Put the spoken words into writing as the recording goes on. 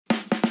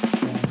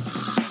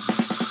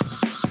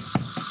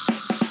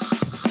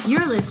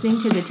You're listening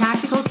to The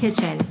Tactical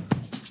Kitchen.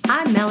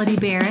 I'm Melody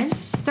Behrens,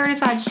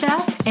 certified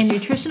chef and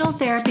nutritional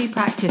therapy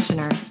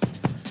practitioner.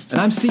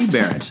 And I'm Steve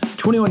Behrens,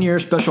 21-year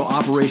special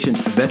operations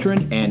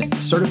veteran and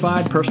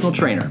certified personal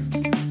trainer.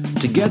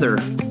 Together,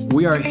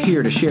 we are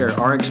here to share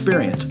our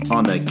experience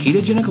on the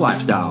ketogenic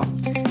lifestyle.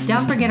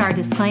 Don't forget our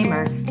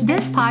disclaimer.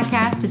 This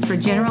podcast is for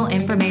general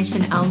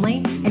information only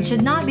and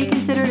should not be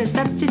considered a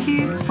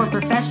substitute for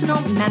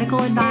professional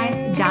medical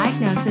advice,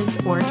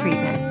 diagnosis, or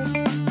treatment.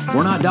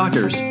 We're not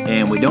doctors,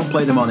 and we don't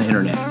play them on the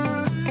internet.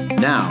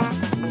 Now,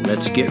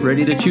 let's get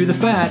ready to chew the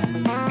fat.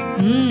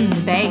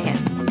 Bacon.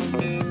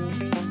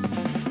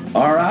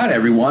 All right,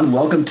 everyone.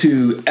 Welcome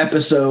to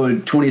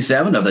episode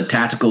 27 of the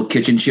Tactical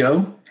Kitchen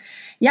Show.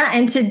 Yeah,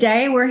 and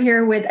today we're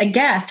here with a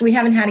guest. We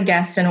haven't had a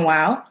guest in a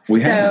while.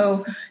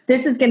 So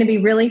this is going to be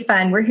really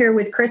fun. We're here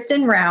with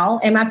Kristin Rowell.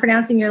 Am I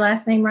pronouncing your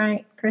last name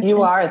right, Kristin?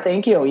 You are.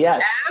 Thank you.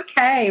 Yes.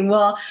 Okay.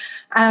 Well,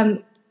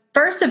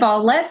 first of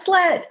all, let's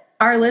let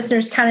our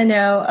listeners kind of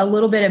know a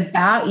little bit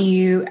about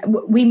you.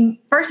 We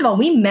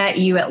met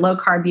you at Low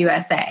Carb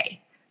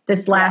USA,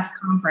 this last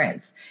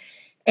conference.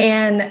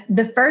 And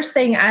the first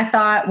thing I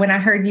thought when I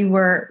heard you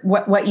were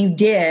what you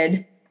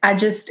did,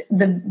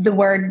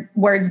 the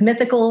words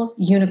mythical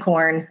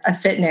unicorn of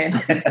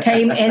fitness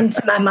came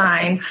into my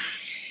mind.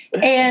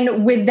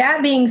 And with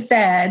that being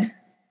said,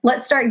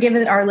 let's start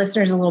giving our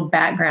listeners a little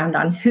background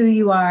on who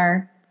you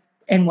are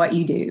and what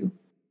you do.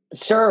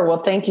 Sure.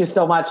 Well, thank you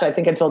so much. I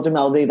think I told you,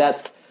 Melody,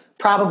 that's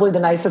probably the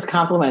nicest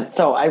compliment.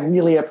 So I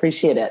really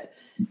appreciate it.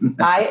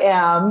 I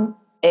am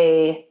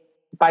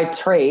by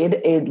trade,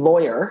 a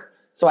lawyer.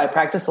 So I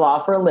practice law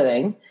for a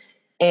living.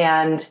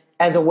 And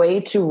as a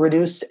way to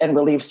reduce and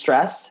relieve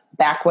stress,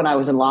 back when I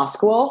was in law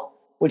school,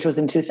 which was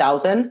in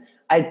 2000,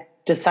 I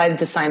decided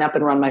to sign up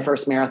and run my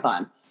first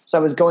marathon. So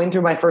I was going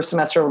through my first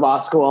semester of law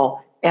school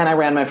and I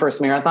ran my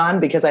first marathon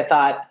because I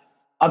thought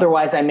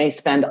otherwise I may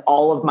spend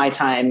all of my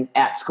time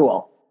at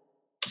school.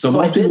 So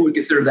most people would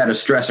consider that a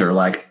stressor.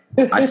 Like,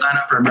 I sign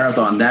up for a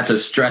marathon, that's a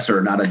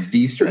stressor, not a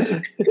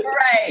de-stressor.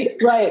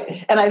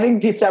 Right. And I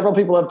think several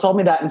people have told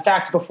me that. In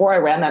fact, before I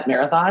ran that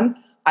marathon,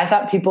 I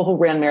thought people who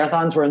ran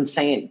marathons were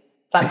insane.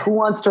 Like, who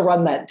wants to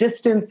run that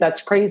distance?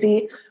 That's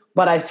crazy.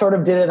 But I sort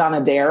of did it on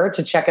a dare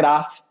to check it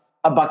off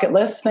a bucket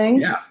list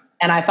thing. Yeah.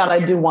 And I thought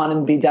I'd do one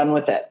and be done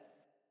with it.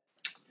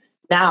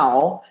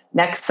 Now,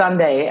 next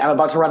Sunday, I'm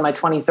about to run my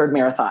 23rd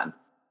marathon.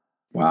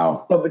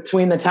 Wow. So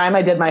between the time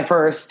I did my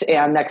first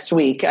and next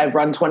week, I've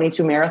run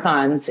 22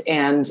 marathons,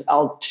 and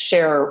I'll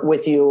share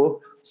with you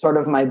sort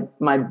of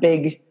my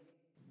big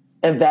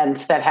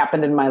event that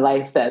happened in my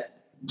life that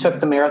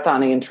took the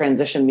marathoning and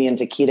transitioned me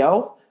into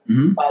keto.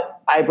 Mm-hmm. But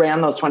I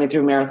ran those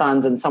 23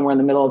 marathons, and somewhere in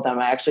the middle of them,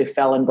 I actually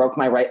fell and broke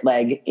my right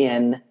leg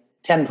in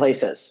 10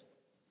 places.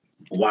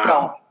 Wow.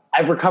 So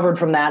I've recovered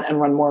from that and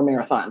run more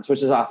marathons,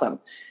 which is awesome.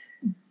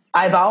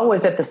 I've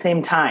always, at the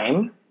same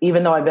time,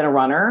 even though I've been a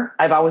runner,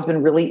 I've always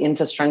been really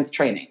into strength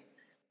training.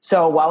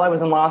 So while I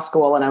was in law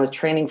school and I was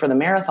training for the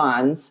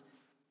marathons,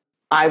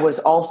 I was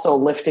also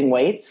lifting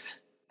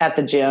weights at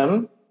the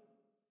gym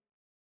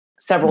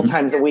several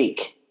times a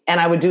week.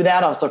 And I would do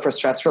that also for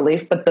stress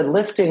relief. But the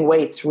lifting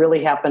weights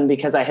really happened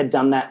because I had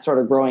done that sort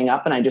of growing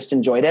up and I just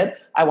enjoyed it.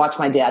 I watched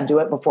my dad do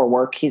it before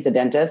work. He's a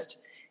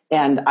dentist.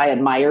 And I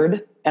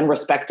admired and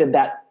respected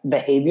that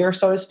behavior,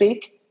 so to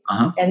speak.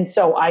 Uh-huh. And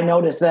so I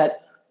noticed that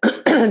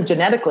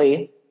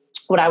genetically,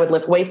 when I would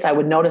lift weights, I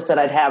would notice that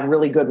I'd have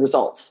really good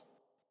results.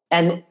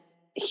 And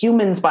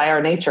humans by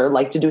our nature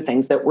like to do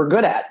things that we're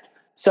good at.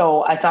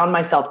 So I found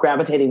myself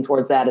gravitating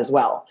towards that as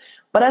well.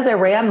 But as I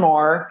ran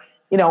more,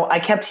 I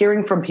kept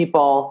hearing from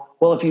people,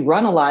 well, if you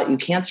run a lot, you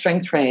can't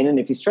strength train. And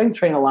if you strength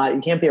train a lot,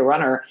 you can't be a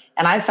runner.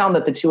 And I found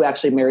that the two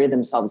actually marry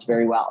themselves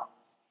very well.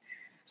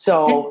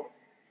 So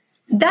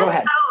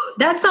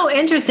that's so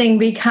interesting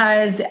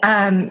because,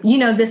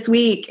 this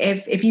week,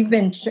 if you've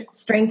been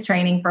strength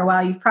training for a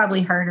while, you've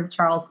probably heard of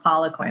Charles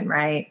Poliquin,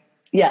 right?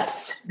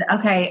 Yes.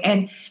 Okay.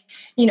 And,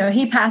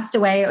 he passed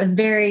away. It was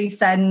very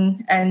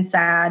sudden and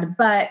sad,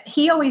 but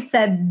he always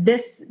said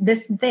this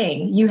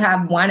thing, you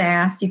have one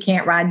ass, you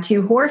can't ride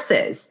two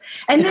horses.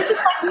 And this is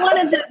like one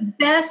of the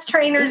best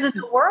trainers in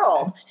the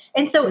world.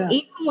 And so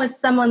even with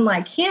someone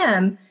like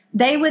him,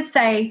 they would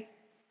say,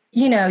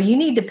 you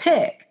need to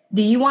pick.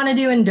 Do you want to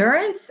do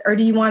endurance or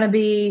do you want to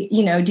be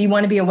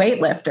a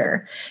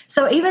weightlifter?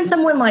 So even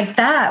someone like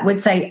that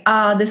would say,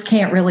 this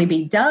can't really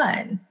be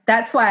done.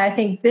 That's why I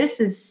think this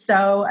is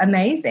so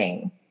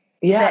amazing.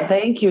 Yeah,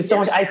 thank you so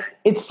much.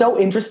 It's so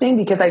interesting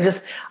because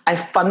I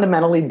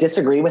fundamentally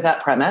disagree with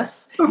that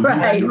premise.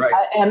 Right.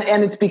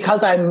 And it's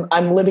because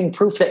I'm living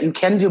proof that you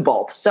can do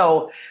both.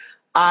 So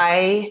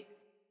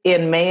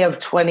in May of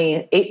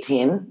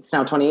 2018, it's now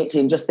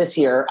 2018, just this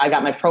year, I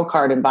got my pro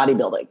card in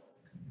bodybuilding.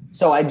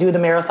 So I do the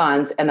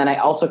marathons, and then I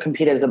also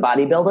competed as a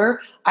bodybuilder.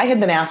 I had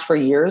been asked for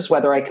years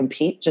whether I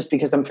compete just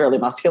because I'm fairly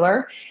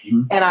muscular.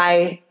 Mm-hmm.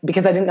 And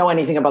because I didn't know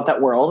anything about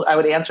that world, I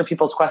would answer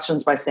people's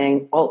questions by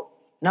saying, well,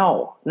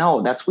 no,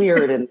 that's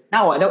weird. And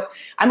no, I don't,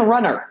 I'm a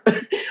runner.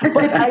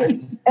 But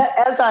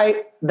as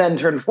I then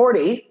turned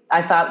 40,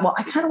 I thought, well,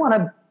 I kind of want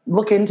to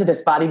look into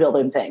this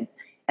bodybuilding thing.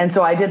 And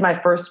so I did my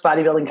first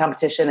bodybuilding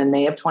competition in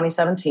May of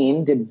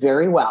 2017, did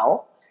very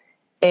well,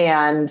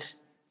 and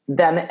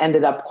then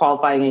ended up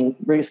qualifying and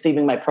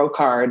receiving my pro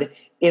card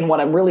in what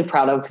I'm really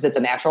proud of because it's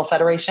a natural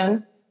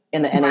federation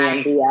in the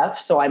NANBF.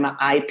 So I'm an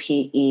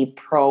IPE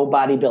pro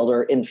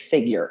bodybuilder in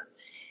figure.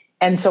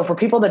 And so for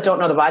people that don't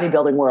know the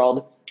bodybuilding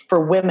world, for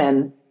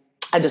women,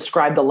 I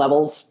describe the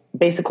levels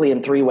basically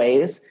in three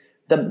ways.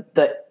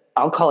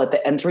 I'll call it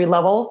the entry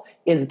level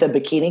is the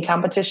bikini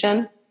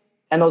competition.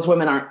 And those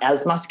women aren't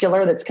as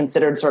muscular. That's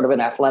considered sort of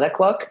an athletic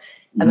look.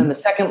 And then the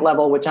second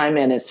level, which I'm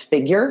in, is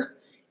figure.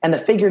 And the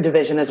figure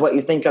division is what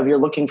you think of. You're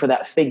looking for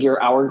that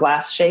figure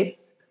hourglass shape.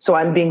 So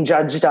I'm being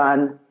judged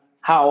on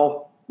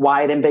how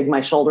wide and big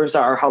my shoulders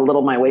are, how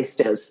little my waist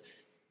is.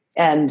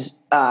 And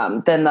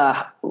then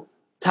the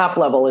top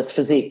level is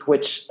physique,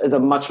 which is a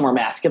much more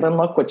masculine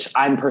look, which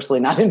I'm personally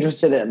not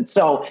interested in.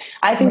 So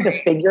I think the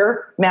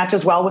figure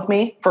matches well with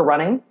me for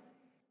running.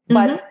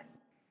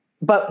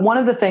 But one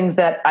of the things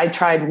that I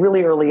tried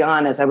really early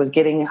on as I was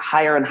getting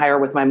higher and higher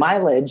with my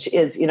mileage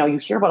is, you know, you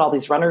hear about all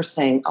these runners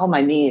saying, oh,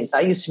 my knees,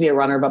 I used to be a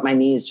runner, but my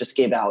knees just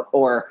gave out.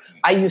 Or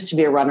I used to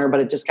be a runner, but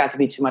it just got to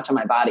be too much on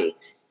my body.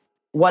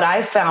 What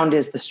I've found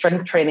is the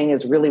strength training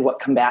is really what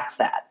combats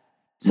that.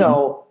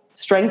 So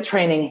strength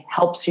training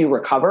helps you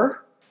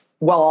recover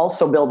while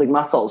also building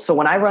muscles. So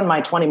when I run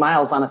my 20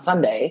 miles on a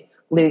Sunday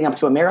leading up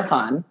to a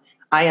marathon,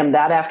 I am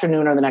that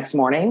afternoon or the next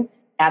morning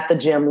at the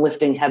gym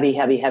lifting heavy,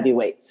 heavy, heavy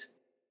weights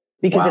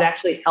because it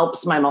actually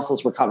helps my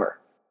muscles recover.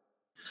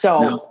 So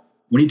now,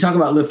 when you talk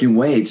about lifting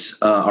weights,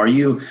 how do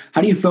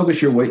you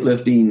focus your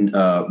weightlifting?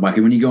 Like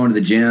when you go into the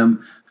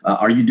gym,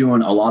 are you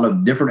doing a lot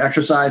of different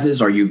exercises?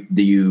 Do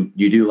you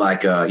do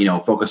like,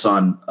 focus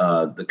on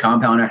the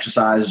compound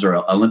exercises or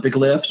Olympic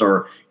lifts,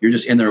 or you're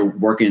just in there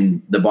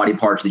working the body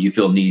parts that you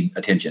feel need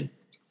attention?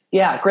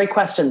 Yeah, great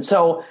question.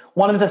 So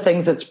one of the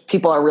things that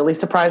people are really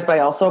surprised by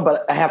also,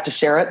 but I have to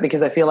share it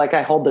because I feel like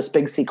I hold this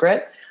big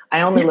secret.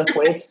 I only lift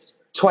weights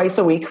twice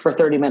a week for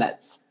 30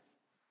 minutes.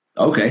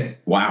 Okay.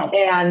 Wow.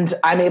 And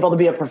I'm able to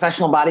be a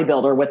professional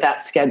bodybuilder with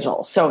that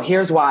schedule. So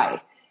here's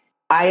why.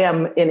 I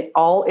am in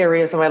all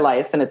areas of my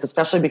life, and it's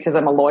especially because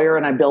I'm a lawyer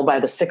and I bill by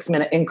the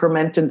 6-minute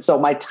increment. And so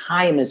my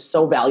time is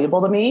so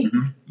valuable to me.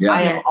 Yeah.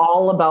 I am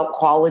all about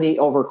quality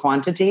over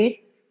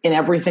quantity in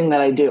everything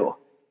that I do.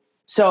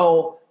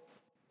 So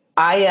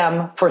I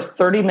am for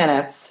 30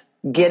 minutes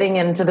getting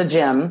into the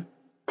gym,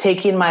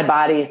 taking my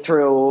body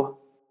through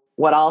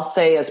what I'll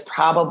say is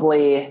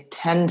probably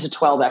 10 to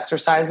 12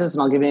 exercises.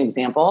 And I'll give you an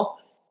example.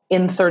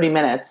 In 30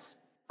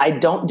 minutes, I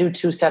don't do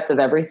 2 sets of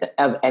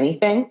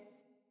anything.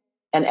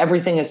 And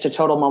everything is to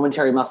total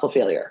momentary muscle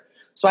failure.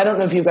 So I don't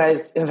know if you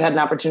guys have had an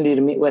opportunity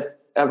to meet with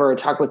or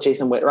talk with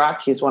Jason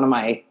Whitrock. He's one of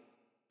my,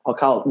 I'll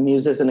call it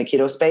muses in the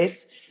keto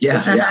space.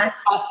 Yeah.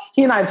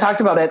 He and I have talked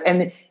about it.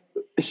 And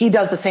he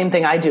does the same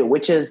thing I do,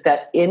 which is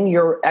that in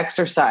your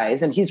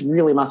exercise, and he's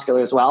really muscular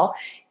as well,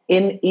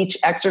 in each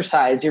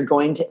exercise, you're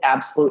going to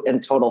absolute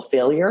and total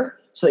failure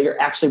so that you're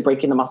actually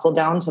breaking the muscle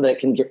down so that it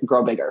can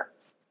grow bigger.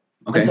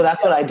 Okay. And so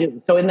that's what I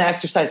do. So in the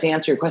exercise, to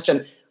answer your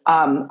question,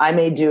 I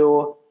may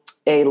do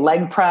a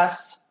leg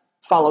press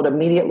followed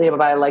immediately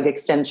by a leg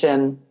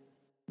extension.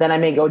 Then I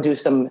may go do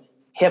some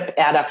hip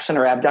adduction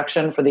or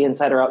abduction for the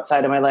inside or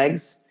outside of my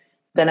legs.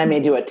 Then I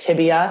may do a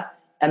tibia,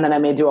 and then I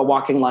may do a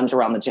walking lunge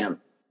around the gym.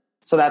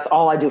 So that's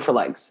all I do for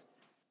legs.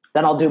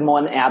 Then I'll do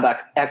one ab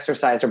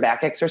exercise or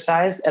back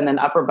exercise, and then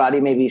upper body,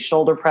 maybe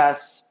shoulder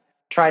press,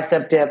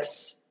 tricep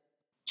dips,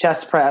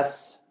 chest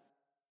press,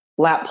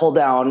 lat pull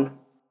down,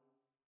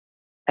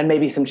 and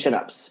maybe some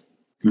chin-ups.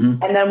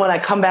 And then when I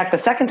come back the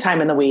second time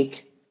in the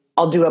week,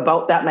 I'll do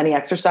about that many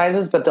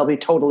exercises, but they'll be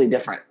totally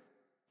different.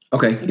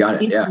 Okay,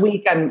 got it. Each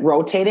week I'm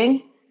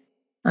rotating,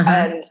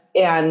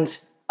 and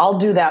I'll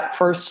do that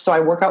first. So I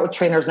work out with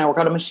trainers and I work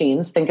out on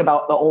machines. Think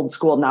about the old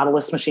school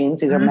Nautilus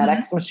machines. These are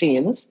MedX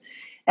machines.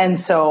 And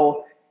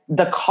so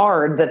the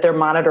card that they're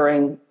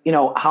monitoring,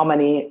 how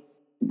many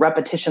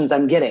repetitions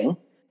I'm getting,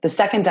 the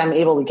second I'm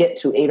able to get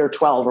to 8 or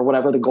 12 or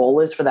whatever the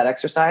goal is for that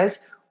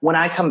exercise, when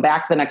I come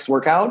back the next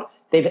workout,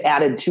 they've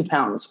added 2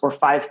 pounds or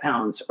 5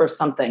 pounds or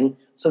something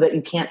so that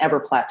you can't ever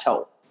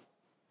plateau.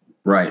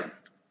 Right.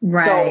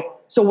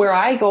 So where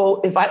I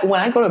go, when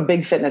I go to a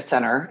big fitness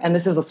center, and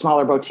this is a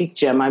smaller boutique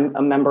gym, I'm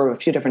a member of a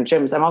few different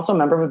gyms. I'm also a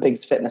member of a big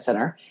fitness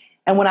center.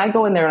 And when I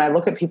go in there and I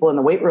look at people in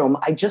the weight room,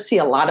 I just see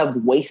a lot of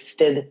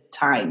wasted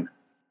time.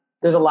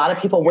 There's a lot of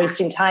people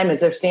wasting time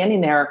as they're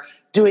standing there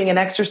doing an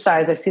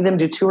exercise. I see them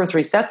do 2 or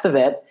 3 sets of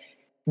it.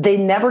 They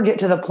never get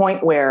to the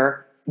point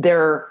where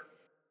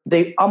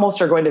they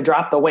almost are going to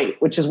drop the weight,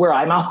 which is where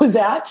I'm always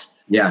at.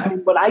 Yeah. I mean,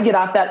 when I get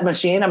off that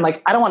machine, I'm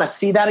like, I don't want to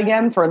see that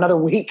again for another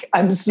week.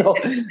 I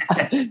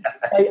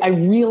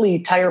really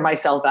tire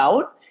myself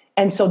out.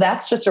 And so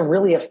that's just a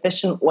really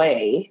efficient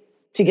way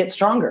to get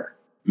stronger.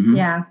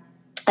 Yeah.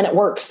 And it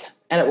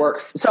works.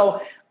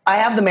 So I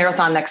have the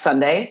marathon next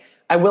Sunday.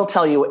 I will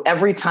tell you,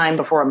 every time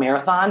before a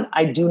marathon,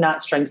 I do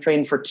not strength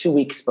train for 2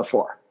 weeks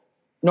before.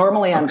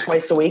 Normally I'm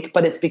twice a week,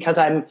 but it's because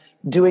I'm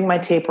doing my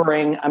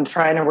tapering. I'm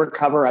trying to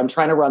recover. I'm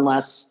trying to run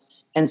less.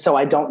 And so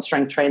I don't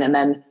strength train. And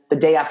then the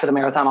day after the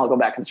marathon, I'll go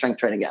back and strength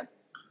train again.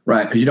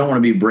 Right. Because you don't want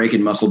to be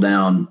breaking muscle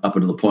down up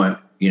until the point,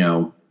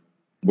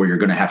 where you're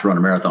going to have to run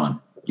a marathon.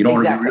 You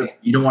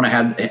don't want to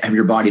have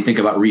your body think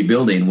about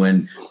rebuilding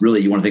when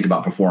really you want to think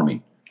about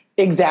performing.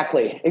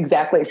 Exactly.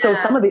 Yeah. So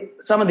some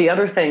of the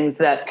other things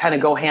that kind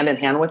of go hand in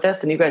hand with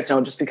this, and you guys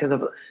know, just because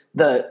of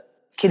the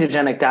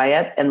ketogenic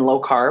diet and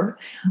low carb,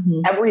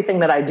 everything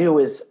that I do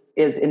is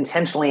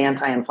intentionally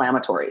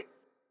anti-inflammatory,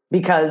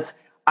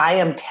 because I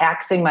am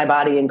taxing my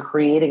body and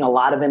creating a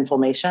lot of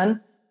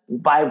inflammation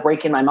by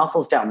breaking my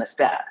muscles down this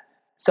bad.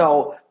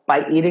 So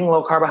by eating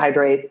low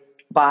carbohydrate,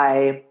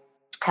 by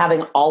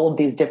having all of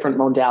these different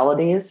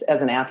modalities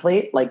as an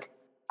athlete, like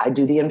I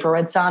do the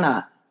infrared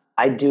sauna,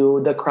 I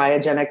do the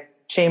cryogenic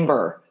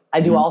chamber, I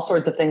do all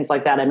sorts of things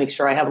like that. I make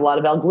sure I have a lot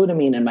of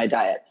L-glutamine in my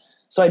diet.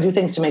 So I do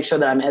things to make sure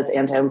that I'm as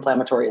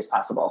anti-inflammatory as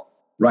possible.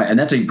 Right. And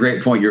that's a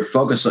great point. A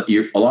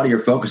lot of your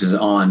focus is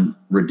on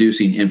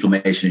reducing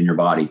inflammation in your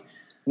body.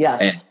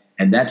 Yes.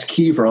 And that's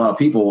key for a lot of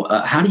people.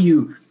 How do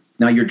you,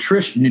 now your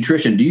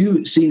nutrition, do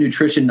you see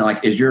nutrition,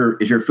 like is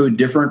your food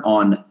different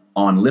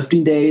on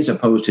lifting days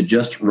opposed to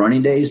just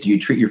running days? Do you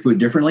treat your food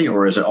differently,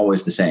 or is it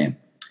always the same?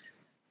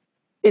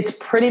 It's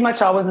pretty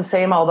much always the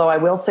same. Although I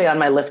will say on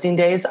my lifting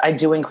days, I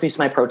do increase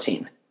my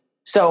protein.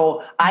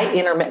 So I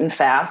intermittent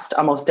fast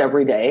almost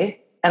every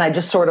day, and I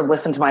just sort of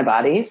listen to my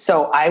body.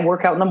 So I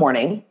work out in the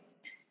morning.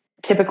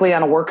 Typically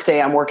on a work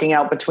day, I'm working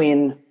out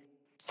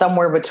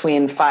somewhere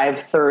between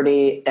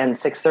 5:30 and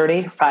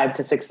 6:30, 5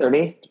 to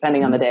 6:30,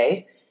 depending on the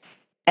day.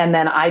 And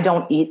then I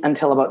don't eat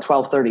until about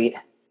 12:30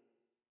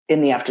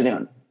 in the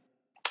afternoon.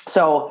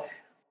 So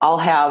I'll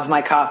have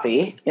my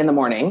coffee in the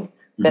morning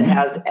that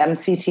has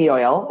MCT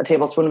oil, a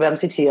tablespoon of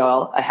MCT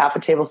oil, a half a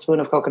tablespoon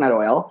of coconut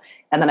oil.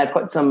 And then I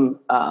put some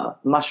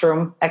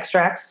mushroom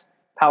extracts,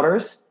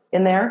 powders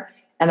in there.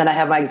 And then I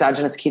have my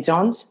exogenous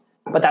ketones,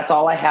 but that's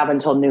all I have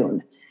until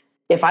noon.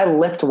 If I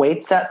lift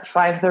weights at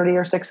 5:30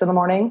 or 6 in the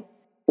morning,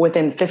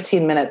 within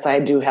 15 minutes, I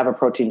do have a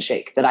protein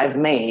shake that I've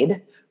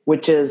made,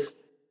 which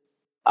is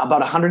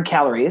about 100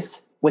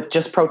 calories with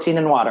just protein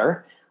and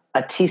water,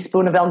 a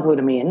teaspoon of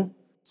L-glutamine,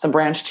 some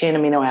branched chain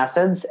amino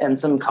acids, and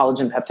some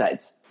collagen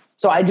peptides.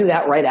 So I do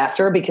that right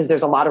after, because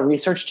there's a lot of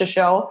research to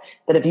show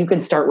that if you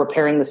can start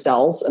repairing the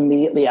cells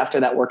immediately after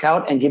that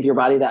workout and give your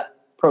body that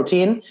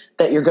protein,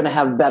 that you're going to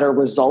have better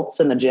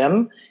results in the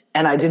gym.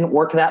 And I didn't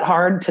work that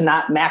hard to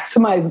not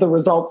maximize the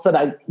results that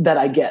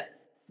I get.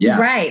 Yeah.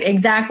 Right,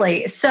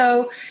 exactly.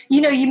 So,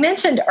 you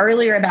mentioned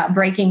earlier about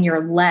breaking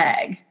your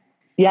leg.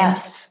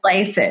 Yes. In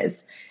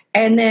places.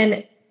 And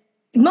then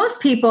most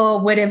people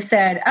would have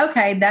said,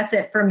 okay, that's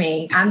it for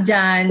me. I'm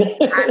done.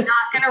 I'm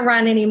not going to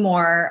run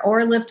anymore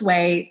or lift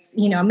weights.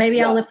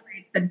 Maybe I'll lift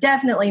weights, but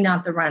definitely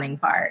not the running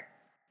part.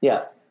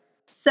 Yeah.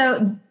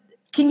 So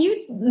can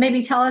you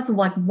maybe tell us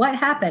what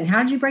happened?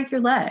 How did you break your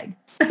leg?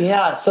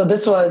 Yeah. So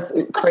this was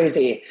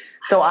crazy.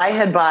 So I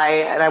had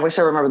and I wish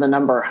I remember the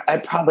number. I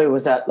probably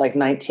was at like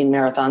 19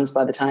 marathons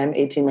by the time,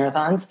 18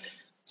 marathons.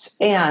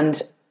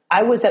 And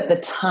I was at the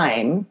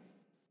time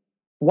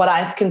what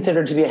I've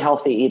considered to be a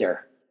healthy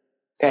eater.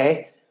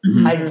 Okay.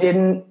 I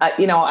didn't,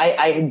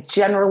 I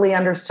generally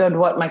understood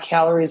what my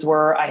calories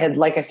were. I had,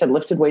 like I said,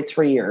 lifted weights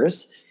for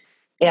years,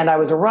 and I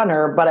was a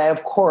runner, but I,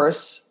 of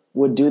course,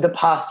 would do the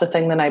pasta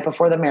thing the night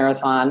before the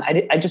marathon.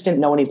 I just didn't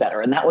know any better.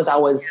 And that was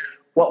always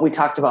what we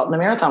talked about in the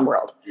marathon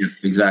world. Yeah,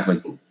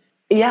 exactly.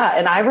 Yeah.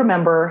 And I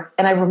remember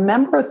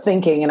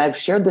thinking, and I've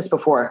shared this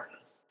before,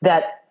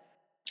 that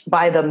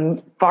by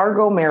the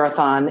Fargo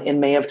Marathon in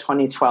May of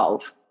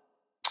 2012,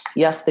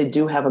 yes, they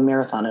do have a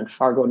marathon in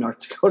Fargo,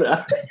 North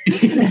Dakota.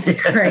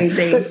 That's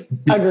crazy.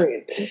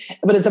 Agreed.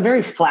 But it's a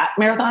very flat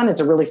marathon.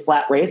 It's a really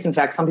flat race. In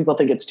fact, some people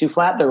think it's too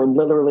flat. There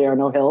literally are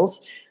no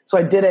hills. So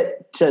I did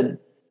it to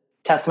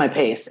test my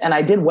pace, and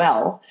I did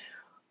well.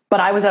 But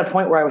I was at a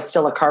point where I was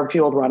still a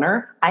carb-fueled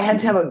runner. I had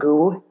to have a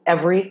GU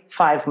every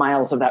 5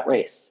 miles of that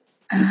race.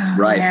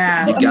 Right.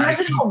 Yeah. So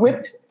imagine how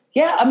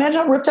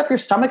ripped up your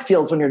stomach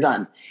feels when you're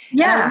done.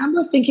 Yeah. And I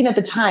remember thinking at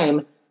the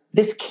time,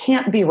 this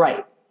can't be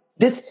right.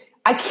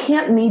 I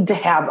can't need to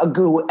have a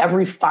GU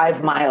every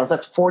 5 miles.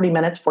 That's 40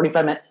 minutes,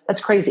 45 minutes. That's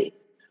crazy.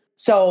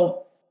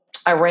 So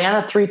I ran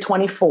a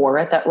 3:24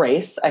 at that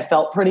race. I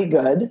felt pretty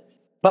good,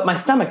 but my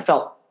stomach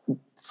felt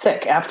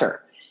sick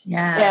after.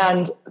 Yeah.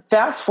 And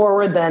fast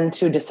forward then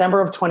to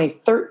December of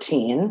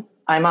 2013,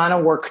 I'm on a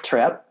work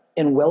trip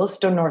in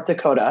Williston, North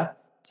Dakota.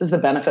 This is the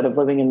benefit of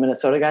living in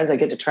Minnesota, guys. I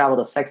get to travel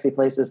to sexy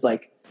places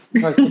like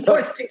North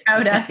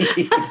Dakota.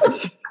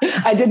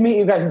 I did meet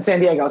you guys in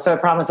San Diego, so I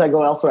promise I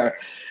go elsewhere.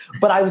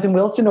 But I was in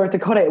Williston, North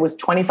Dakota. It was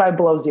 25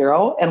 below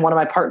zero. And one of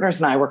my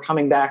partners and I were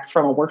coming back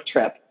from a work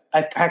trip.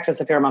 I've practiced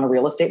a fair amount of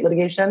real estate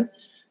litigation.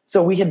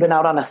 So we had been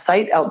out on a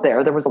site out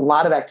there. There was a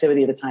lot of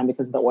activity at the time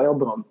because of the oil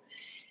boom.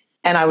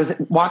 And I was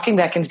walking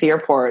back into the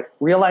airport,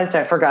 realized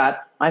I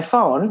forgot my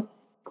phone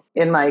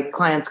in my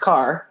client's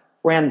car,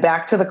 ran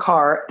back to the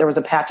car. There was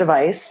a patch of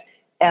ice,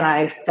 and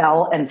I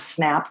fell and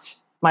snapped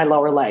my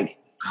lower leg.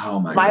 Oh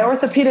my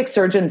orthopedic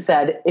surgeon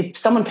said, if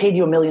someone paid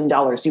you $1 million,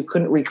 you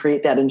couldn't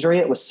recreate that injury.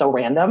 It was so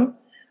random.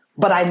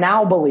 But I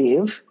now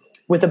believe,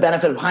 with the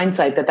benefit of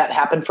hindsight, that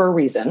happened for a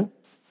reason.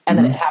 And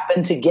that it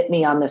happened to get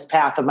me on this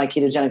path of my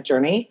ketogenic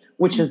journey,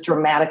 which has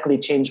dramatically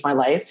changed my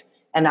life.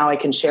 And now I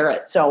can share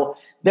it. So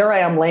there I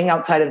am laying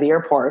outside of the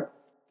airport.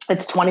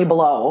 It's 20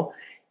 below.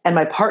 And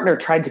my partner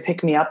tried to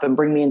pick me up and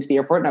bring me into the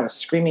airport. And I was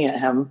screaming at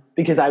him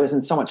because I was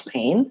in so much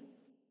pain.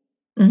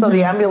 So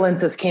the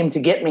ambulances came to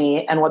get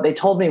me. And what they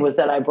told me was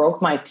that I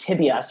broke my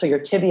tibia. So your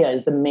tibia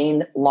is the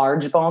main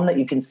large bone that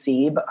you can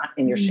see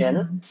in your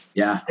shin.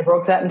 Yeah. I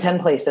broke that in 10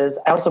 places.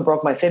 I also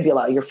broke my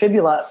fibula. Your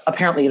fibula,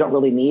 apparently you don't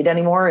really need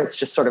anymore. It's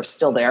just sort of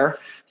still there.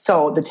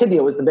 So the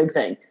tibia was the big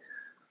thing.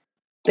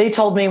 They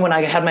told me when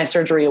I had my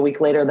surgery a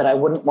week later that I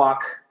wouldn't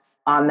walk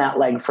on that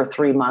leg for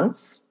 3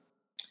 months.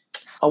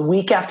 A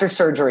week after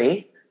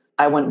surgery,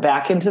 I went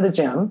back into the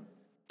gym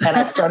and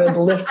I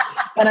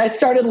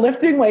started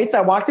lifting weights.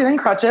 I walked in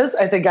crutches.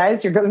 I said,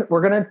 guys, we're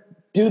going to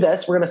do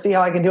this. We're going to see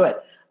how I can do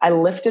it. I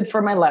lifted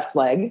for my left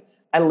leg.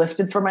 I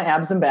lifted for my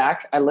abs and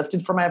back. I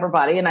lifted for my upper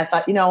body. And I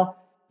thought,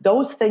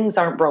 those things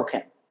aren't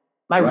broken.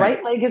 My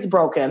right leg is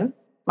broken.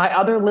 My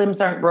other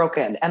limbs aren't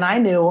broken. And I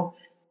knew,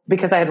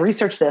 because I had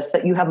researched this,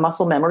 that you have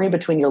muscle memory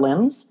between your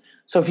limbs.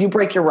 So if you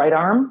break your right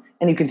arm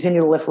and you continue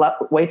to lift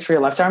weights for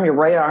your left arm, your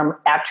right arm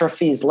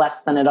atrophies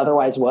less than it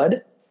otherwise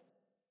would.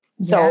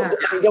 So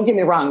don't get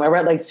me wrong, my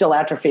right leg still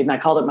atrophied and I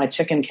called it my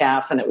chicken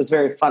calf and it was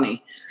very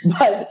funny.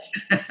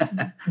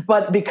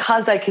 But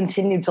because I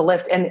continued to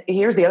lift, and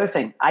here's the other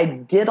thing, I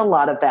did a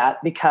lot of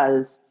that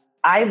because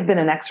I've been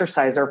an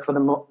exerciser for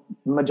the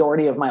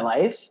majority of my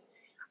life.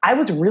 I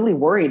was really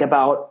worried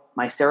about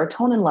my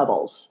serotonin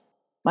levels,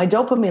 my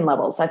dopamine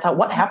levels. I thought,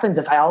 what happens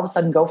if I all of a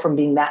sudden go from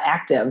being that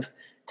active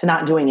to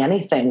not doing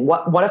anything?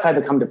 What if I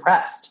become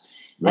depressed?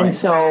 Right. And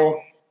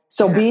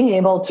so being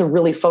able to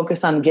really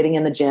focus on getting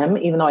in the gym,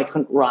 even though I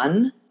couldn't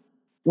run,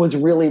 was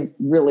really,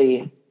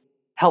 really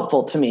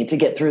helpful to me to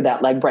get through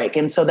that leg break.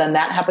 And so then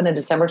that happened in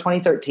December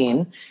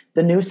 2013.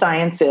 The new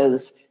science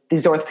is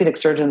these orthopedic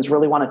surgeons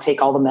really want to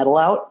take all the metal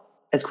out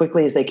as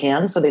quickly as they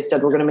can. So they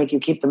said, we're going to make you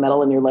keep the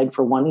metal in your leg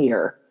for 1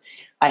 year.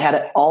 I had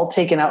it all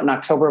taken out in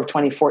October of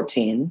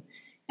 2014.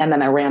 And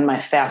then I ran my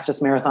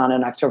fastest marathon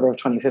in October of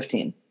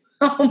 2015.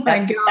 Oh my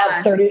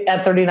God.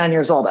 At 39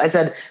 years old. I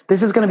said,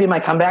 this is going to be my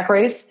comeback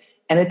race.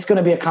 And it's going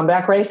to be a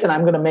comeback race, and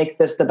I'm going to make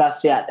this the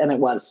best yet. And it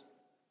was.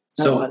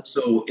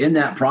 So in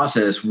that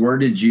process, where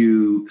did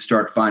you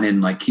start finding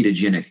like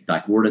ketogenic?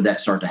 Like, where did that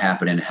start to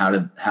happen? And how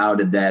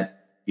did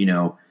that,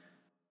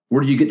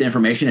 where did you get the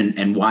information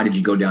and why did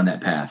you go down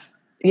that path?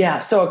 Yeah.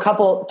 So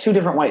two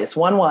different ways.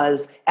 One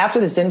was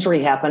after this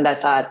injury happened, I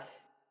thought,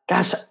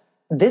 gosh,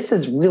 this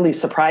is really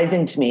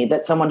surprising to me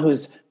that someone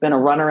who's been a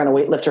runner and a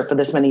weightlifter for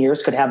this many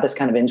years could have this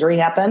kind of injury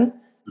happen.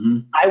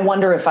 I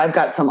wonder if I've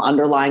got some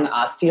underlying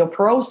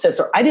osteoporosis,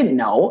 or I didn't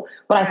know,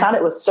 but I thought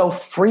it was so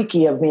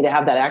freaky of me to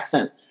have that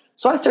accident.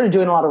 So I started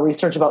doing a lot of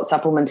research about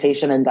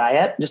supplementation and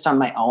diet just on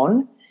my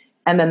own.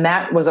 And then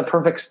that was a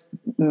perfect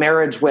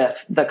marriage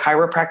with the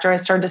chiropractor I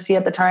started to see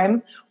at the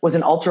time, was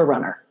an ultra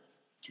runner.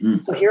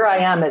 So here I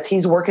am as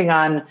he's working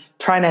on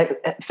trying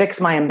to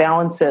fix my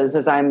imbalances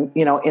as I'm,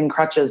 in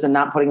crutches and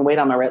not putting weight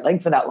on my right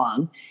leg for that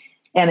long.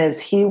 And as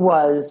he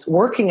was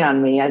working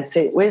on me, I'd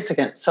say, wait a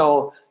second.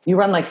 So you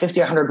run like 50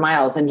 or 100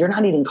 miles and you're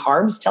not eating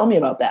carbs? Tell me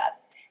about that.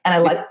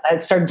 And I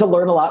started to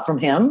learn a lot from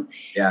him.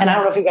 Yeah. And I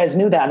don't know if you guys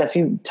knew that, if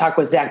you talk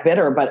with Zach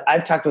Bitter, but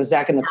I've talked with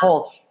Zach and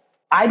Nicole.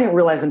 I didn't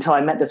realize until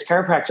I met this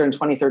chiropractor in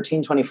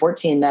 2013,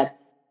 2014, that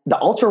the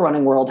ultra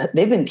running world,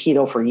 they've been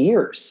keto for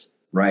years.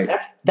 Right.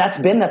 That's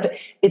been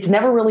it's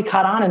never really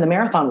caught on in the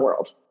marathon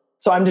world.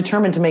 So I'm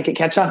determined to make it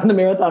catch on in the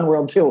marathon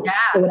world too. Yeah.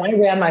 So when I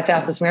ran my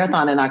fastest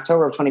marathon in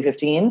October of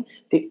 2015,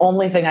 the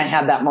only thing I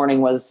had that morning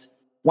was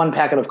 1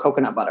 packet of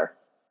coconut butter.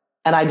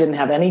 And I didn't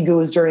have any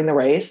goos during the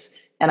race,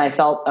 and I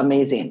felt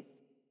amazing.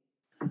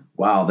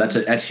 Wow,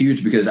 that's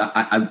huge, because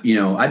I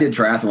did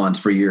triathlons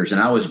for years,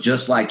 and I was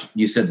just like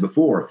you said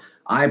before.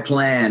 I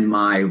planned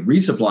my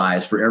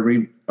resupplies for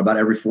about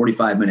every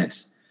 45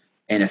 minutes,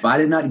 and if I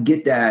did not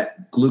get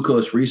that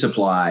glucose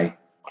resupply,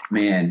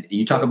 man,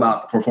 you talk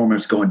about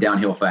performance going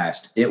downhill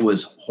fast. It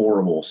was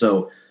horrible.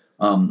 So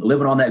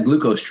living on that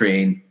glucose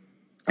train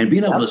and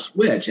being able to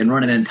switch and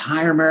run an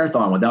entire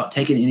marathon without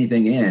taking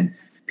anything in.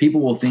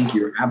 People will think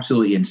you're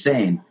absolutely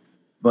insane,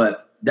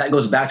 but that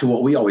goes back to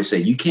what we always say.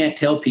 You can't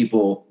tell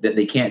people that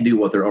they can't do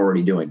what they're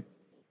already doing.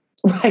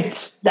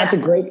 Right. That's a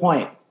great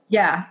point.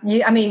 Yeah.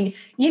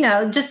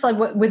 Just like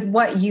with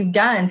what you've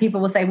done,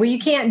 people will say, well, you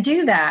can't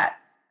do that.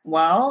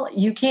 Well,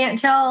 you can't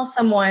tell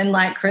someone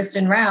like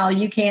Kristin Rowell,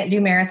 you can't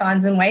do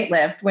marathons and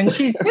weightlift when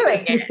she's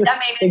doing it. I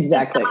mean,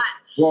 exactly.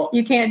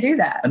 You can't do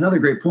that. Another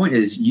great point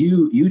is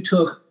you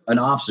took an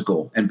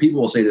obstacle, and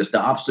people will say this, the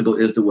obstacle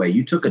is the way.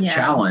 You took a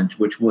challenge,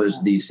 which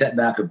was the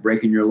setback of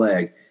breaking your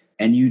leg,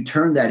 and you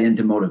turned that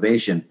into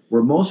motivation,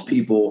 where most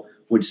people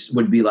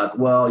would be like,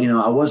 well,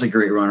 I was a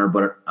great runner,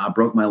 but I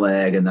broke my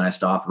leg and then I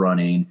stopped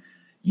running.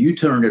 You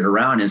turned it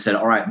around and said,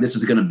 all right, this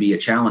is going to be a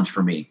challenge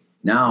for me.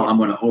 Now I'm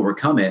going to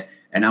overcome it,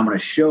 and I'm going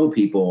to show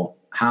people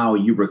how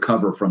you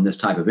recover from this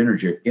type of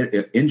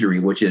injury,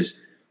 which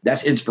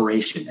that's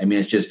inspiration. I mean,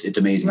 it's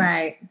amazing.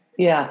 Right.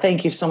 Yeah.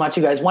 Thank you so much,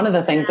 you guys. One of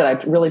the things that I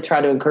really try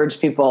to encourage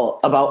people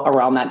about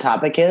around that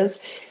topic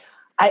is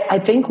I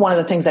think one of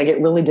the things I get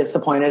really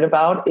disappointed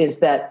about is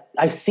that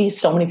I see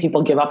so many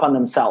people give up on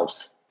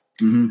themselves.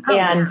 Mm-hmm.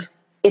 And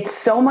it's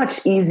so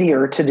much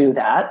easier to do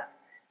that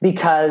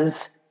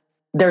because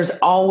there's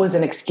always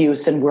an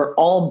excuse and we're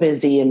all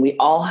busy and we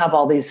all have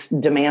all these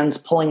demands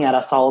pulling at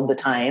us all of the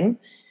time.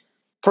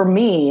 For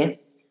me,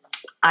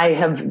 I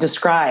have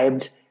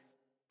described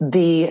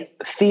the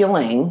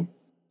feeling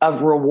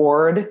of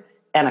reward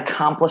and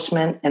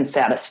accomplishment and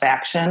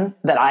satisfaction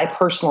that I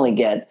personally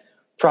get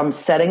from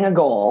setting a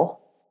goal,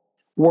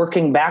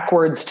 working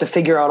backwards to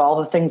figure out all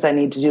the things I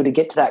need to do to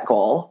get to that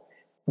goal,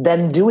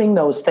 then doing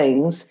those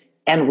things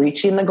and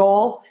reaching the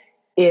goal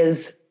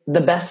is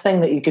the best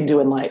thing that you can do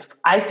in life.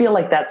 I feel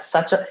like that's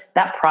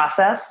that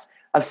process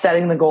of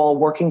setting the goal,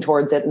 working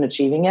towards it and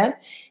achieving it.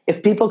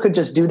 If people could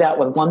just do that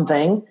with one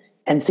thing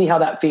and see how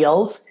that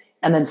feels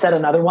and then set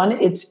another one,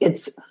 it's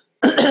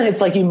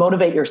it's like you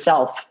motivate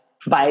yourself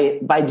by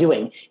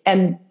doing.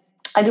 And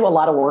I do a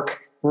lot of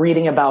work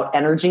reading about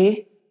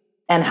energy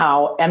and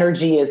how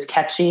energy is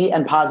catchy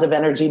and positive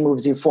energy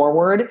moves you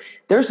forward.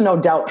 There's no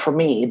doubt for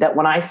me that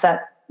when I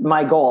set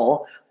my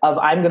goal of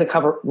I'm going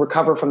to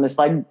recover from this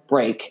leg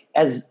break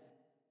as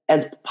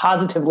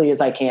positively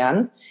as I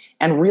can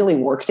and really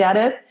worked at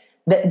it,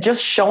 that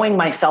just showing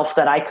myself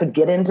that I could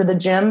get into the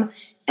gym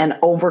and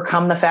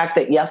overcome the fact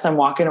that, yes, I'm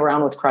walking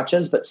around with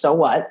crutches, but so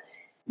what?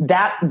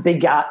 That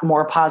begot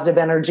more positive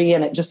energy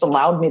and it just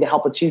allowed me to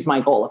help achieve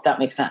my goal, if that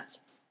makes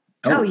sense.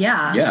 Oh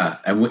yeah. Yeah.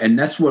 And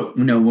that's what,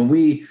 when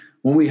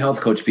we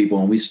health coach people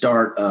and we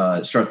start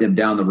them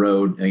down the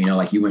road,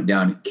 like you went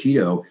down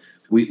keto,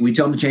 we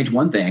tell them to change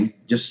one thing,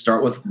 just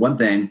start with one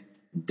thing.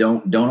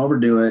 Don't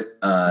overdo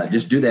it.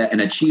 Just do that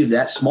and achieve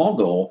that small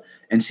goal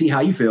and see how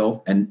you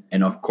feel. And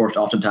of course,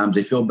 oftentimes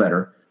they feel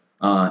better.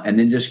 And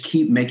then just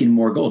keep making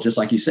more goals, just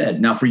like you said.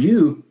 Now for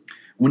you,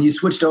 when you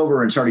switched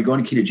over and started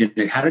going to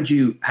ketogenic, how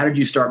did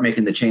you start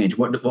making the change?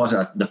 What was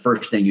the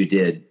first thing you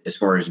did as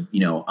far as, I'm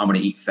going to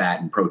eat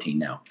fat and protein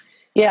now?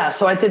 Yeah.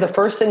 So I'd say the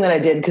first thing that I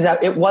did, because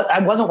I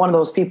wasn't one of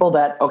those people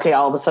that, okay,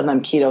 all of a sudden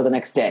I'm keto the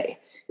next day.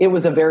 It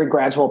was a very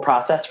gradual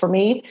process for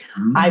me.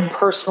 Mm-hmm. I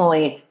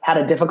personally had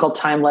a difficult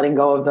time letting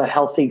go of the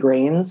healthy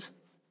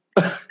grains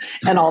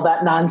and all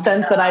that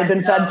nonsense that I'd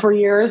been fed for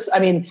years. I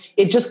mean,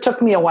 it just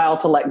took me a while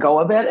to let go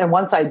of it. And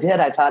once I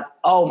did, I thought,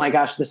 oh my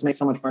gosh, this makes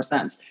so much more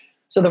sense.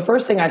 So the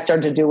first thing I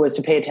started to do was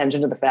to pay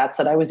attention to the fats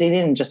that I was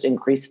eating and just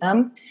increase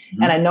them.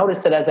 Mm-hmm. And I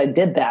noticed that as I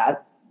did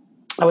that,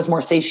 I was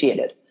more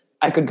satiated.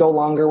 I could go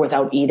longer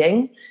without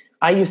eating.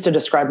 I used to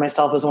describe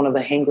myself as one of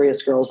the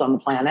hangriest girls on the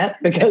planet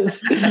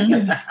because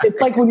it's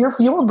like when you're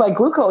fueled by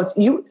glucose,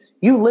 you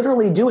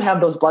literally do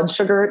have those blood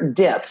sugar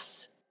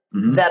dips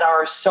that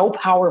are so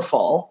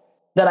powerful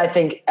that I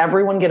think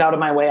everyone get out of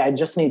my way. I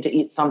just need to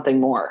eat something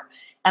more.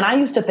 And I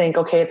used to think,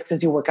 okay, it's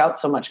because you work out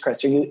so much,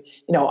 Chris, or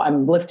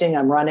I'm lifting,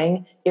 I'm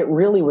running. It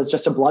really was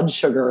just a blood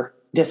sugar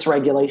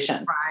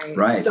dysregulation.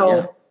 Right.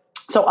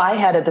 So I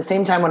had, at the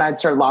same time when I'd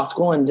started law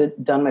school and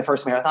done my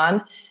first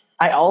marathon,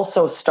 I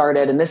also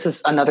started, and this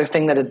is another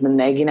thing that had been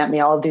nagging at me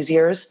all of these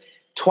years,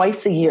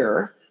 twice a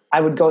year,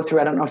 I would go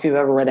through, I don't know if you've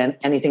ever read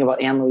anything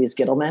about Ann Louise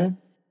Gittleman,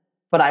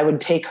 but I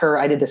would take her,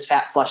 I did this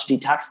fat flush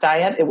detox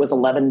diet. It was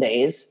 11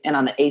 days. And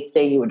on the 8th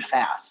day, you would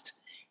fast.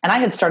 And I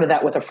had started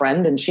that with a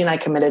friend, and she and I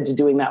committed to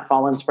doing that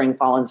fall and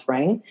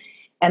spring.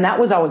 And that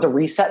was always a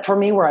reset for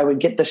me where I would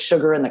get the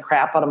sugar and the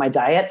crap out of my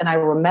diet. And I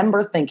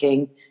remember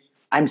thinking,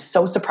 I'm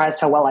so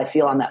surprised how well I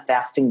feel on that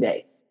fasting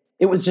day.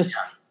 It was just,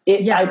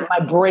 my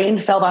brain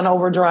felt on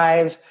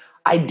overdrive.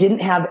 I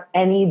didn't have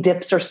any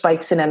dips or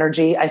spikes in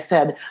energy. I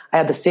said I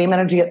had the same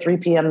energy at 3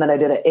 p.m. that I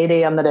did at 8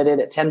 a.m. that I did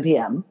at 10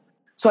 p.m.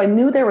 So I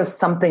knew there was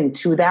something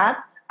to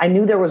that. I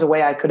knew there was a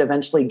way I could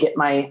eventually get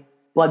my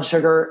blood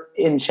sugar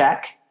in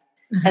check.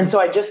 Mm-hmm. And so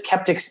I just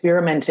kept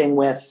experimenting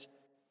with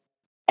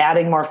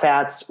adding more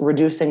fats,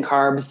 reducing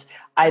carbs.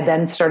 I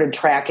then started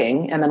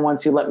tracking. And then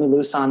once you let me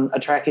loose on a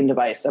tracking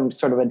device, I'm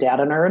sort of a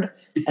data nerd.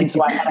 And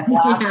so I had a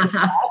blast with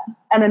that.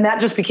 And then that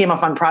just became a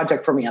fun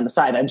project for me on the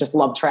side. I just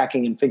love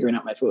tracking and figuring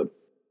out my food.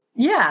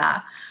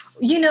 Yeah.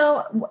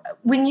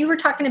 When you were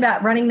talking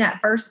about running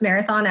that first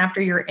marathon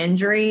after your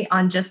injury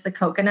on just the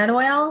coconut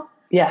oil.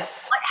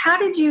 Yes. How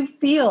did you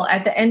feel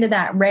at the end of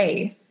that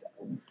race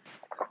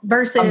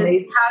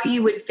versus how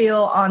you would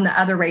feel on the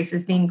other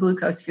races being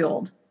glucose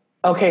fueled?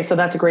 Okay. So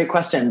that's a great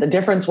question. The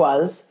difference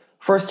was,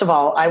 first of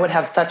all, I would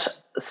have such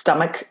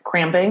stomach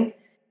cramping,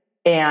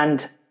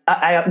 and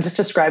I just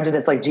described it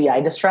as like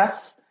GI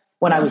distress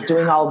when I was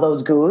doing all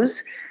those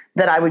goos,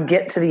 that I would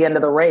get to the end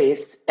of the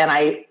race and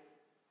I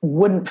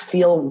wouldn't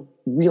feel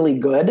really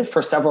good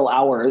for several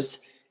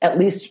hours, at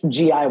least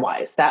GI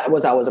wise. That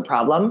was always a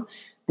problem.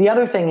 The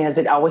other thing is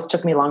it always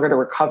took me longer to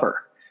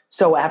recover.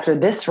 So after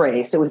this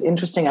race, it was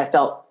interesting. I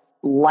felt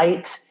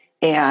light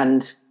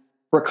and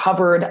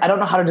recovered. I don't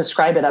know how to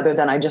describe it other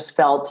than I just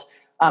felt,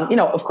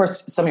 of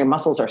course, some of your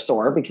muscles are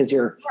sore because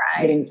you're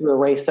getting through a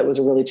race that was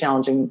a really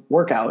challenging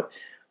workout.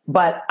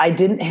 But I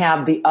didn't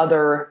have the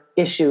other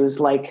issues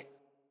like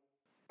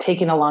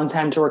taking a long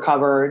time to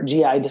recover,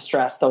 GI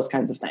distress, those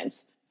kinds of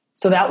things.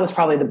 So that was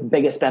probably the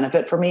biggest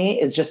benefit for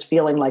me, is just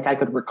feeling like I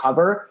could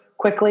recover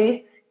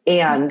quickly.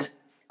 And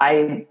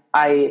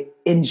I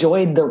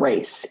enjoyed the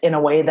race in a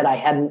way that I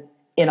hadn't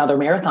in other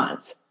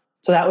marathons.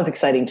 So that was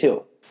exciting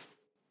too.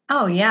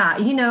 Oh yeah.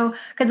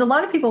 Because a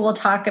lot of people will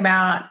talk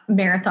about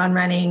marathon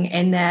running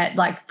and that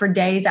like for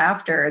days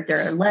after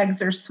their legs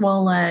are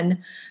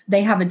swollen,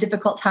 they have a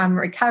difficult time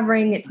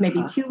recovering. It's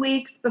maybe 2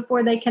 weeks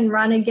before they can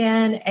run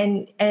again.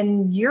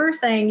 And you're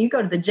saying you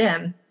go to the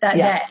gym that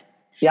day.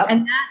 Yep.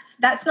 And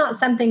that's not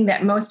something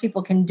that most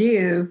people can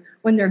do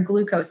when they're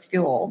glucose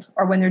fueled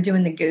or when they're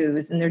doing the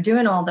goos and they're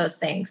doing all those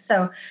things.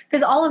 So,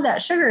 because all of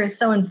that sugar is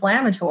so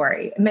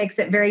inflammatory, it makes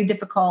it very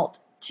difficult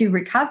to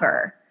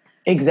recover.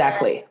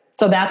 Exactly.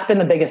 So that's been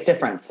the biggest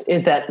difference,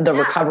 is that the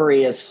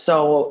recovery is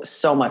so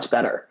much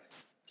better.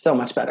 So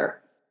much better.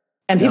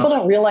 And people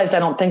don't realize, I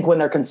don't think, when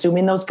they're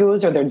consuming those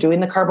goos or they're doing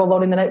the carbo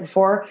loading the night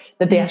before,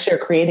 that they actually are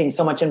creating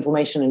so much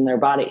inflammation in their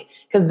body,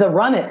 because the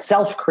run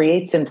itself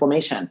creates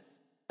inflammation.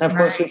 And of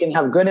course we can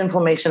have good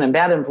inflammation and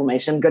bad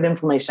inflammation. Good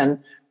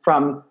inflammation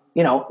from,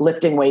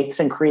 lifting weights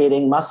and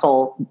creating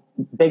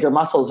bigger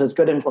muscles is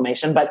good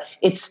inflammation, but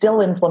it's still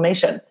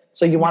inflammation.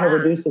 So you want to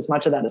reduce as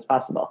much of that as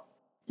possible.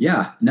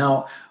 Yeah.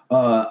 Now,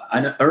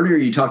 I know earlier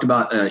you talked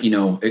about,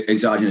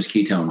 exogenous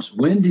ketones.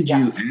 When did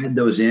you add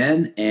those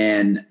in,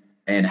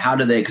 and how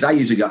do they, because I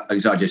use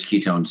exogenous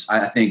ketones.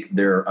 I think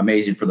they're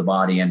amazing for the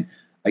body and,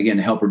 again,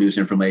 help reduce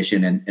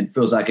inflammation, and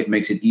feels like it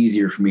makes it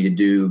easier for me to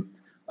do,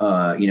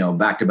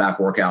 back-to-back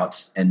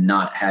workouts and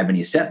not have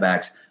any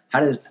setbacks. How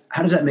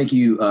does that make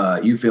you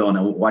feel,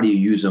 and why do you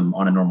use them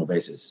on a normal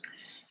basis?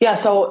 Yeah.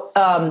 So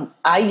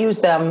I use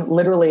them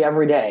literally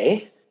every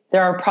day.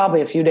 There are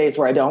probably a few days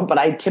where I don't, but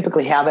I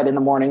typically have it in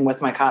the morning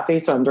with my coffee.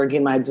 So I'm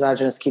drinking my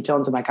exogenous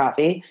ketones in my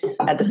coffee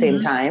at the same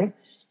time.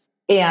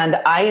 And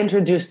I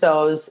introduced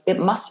those, it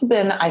must have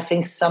been, I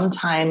think,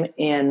 sometime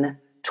in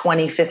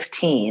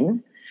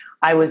 2015.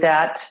 I was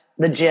at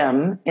the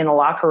gym in a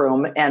locker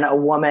room, and a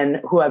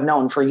woman who I've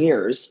known for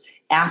years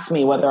asked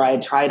me whether I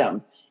had tried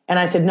them. And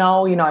I said,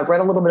 no, I've read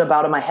a little bit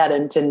about them. I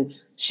hadn't. And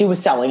she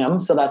was selling them.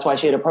 So that's why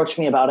she had approached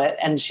me about it.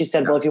 And she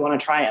said, well, if you want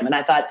to try them. And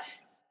I thought,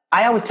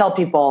 I always tell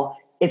people,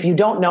 if you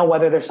don't know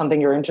whether there's something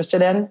you're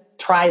interested in,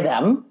 try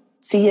them.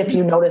 See if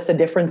you notice a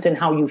difference in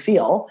how you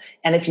feel.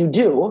 And if you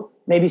do,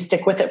 maybe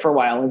stick with it for a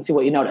while and see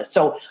what you notice.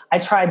 So I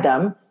tried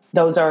them.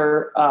 Those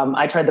are,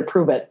 I tried the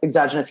Prove It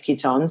exogenous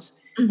ketones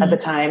at the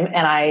time.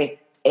 And I,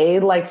 A,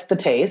 liked the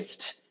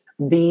taste.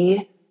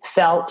 B,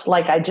 felt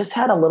like I just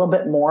had a little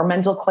bit more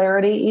mental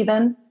clarity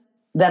even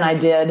than I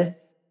did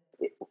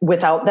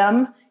without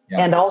them.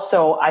 Yeah. And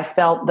also I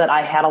felt that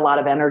I had a lot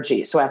of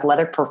energy. So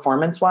athletic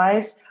performance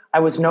wise, I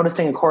was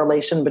noticing a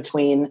correlation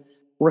between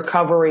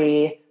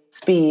recovery,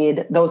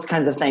 speed, those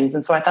kinds of things.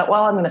 And so I thought,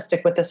 well, I'm going to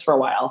stick with this for a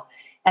while.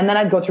 And then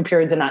I'd go through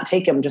periods and not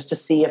take them just to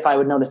see if I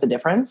would notice a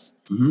difference.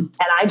 And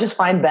I just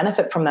find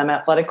benefit from them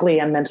athletically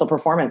and mental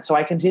performance. So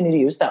I continue to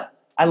use them.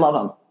 I love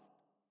them.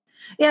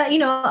 Yeah,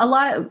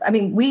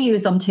 we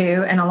use them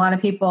too. And a lot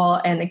of people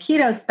in the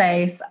keto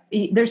space,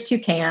 there's two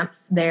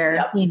camps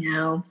there.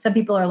 Yep. Some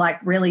people are like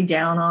really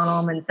down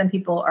on them, and some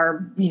people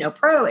are,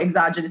 pro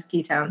exogenous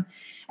ketone.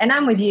 And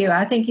I'm with you.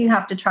 I think you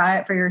have to try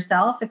it for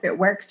yourself. If it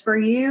works for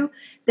you,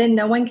 then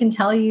no one can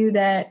tell you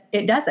that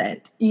it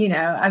doesn't,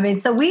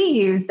 so we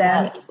use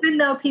them, even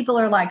though people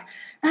are like,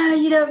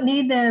 you don't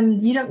need them.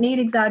 You don't need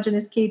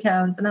exogenous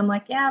ketones. And I'm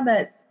like, yeah,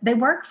 but they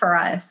work for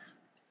us.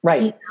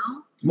 Right.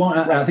 Well,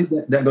 I think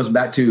that goes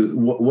back to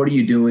what are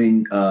you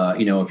doing?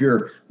 If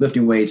you're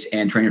lifting weights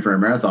and training for a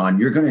marathon,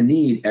 you're going to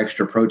need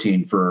extra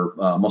protein for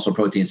muscle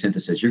protein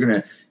synthesis. You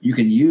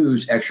can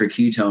use extra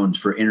ketones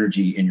for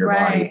energy in your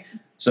body.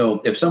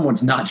 So if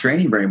someone's not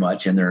training very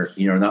much and they're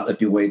not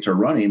lifting weights or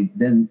running,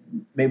 then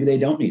maybe they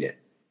don't need it.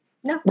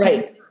 No.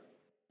 Right.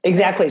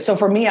 Exactly. So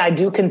for me, I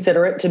do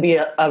consider it to be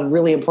a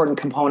really important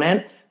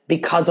component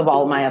because of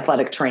all of my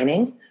athletic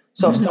training.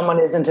 So if someone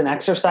isn't an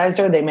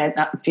exerciser, they may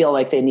not feel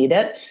like they need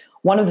it.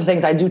 One of the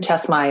things, I do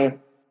test my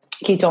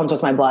ketones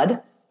with my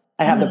blood.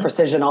 I have the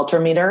precision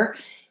altimeter,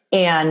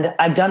 and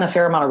I've done a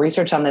fair amount of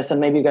research on this,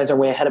 and maybe you guys are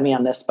way ahead of me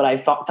on this, but I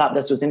thought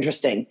this was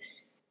interesting.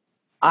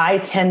 I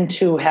tend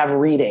to have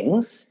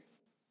readings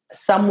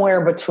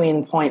somewhere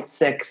between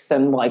 0.6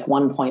 and like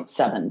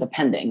 1.7,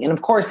 depending. And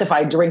of course, if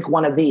I drink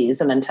one of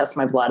these and then test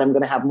my blood, I'm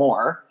going to have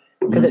more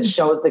because it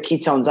shows the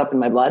ketones up in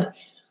my blood.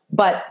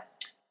 But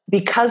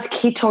because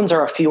ketones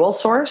are a fuel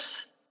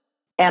source,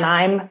 and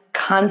I'm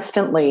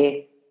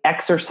constantly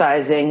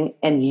exercising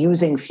and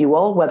using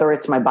fuel, whether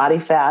it's my body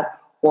fat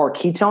or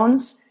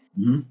ketones,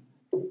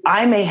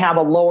 I may have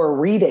a lower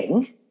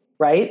reading,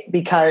 right?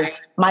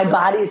 Because my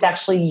body is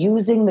actually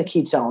using the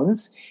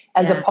ketones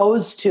as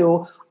opposed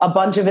to a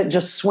bunch of it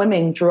just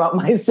swimming throughout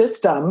my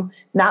system,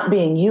 not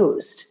being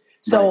used.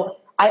 So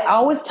I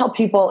always tell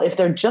people, if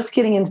they're just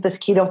getting into this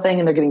keto thing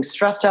and they're getting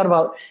stressed out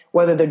about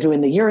whether they're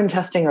doing the urine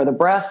testing or the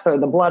breath or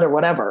the blood or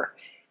whatever,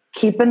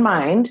 keep in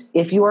mind,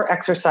 if you are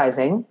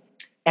exercising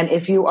and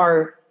if you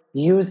are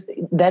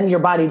then your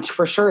body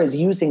for sure is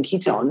using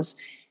ketones.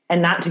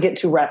 and not to get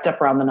too wrapped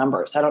up around the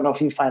numbers. I don't know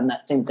if you find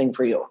that same thing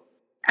for you.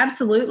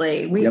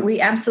 Absolutely. We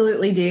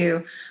absolutely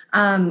do.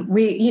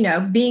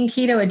 Being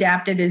keto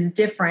adapted is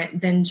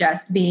different than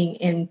just being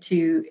in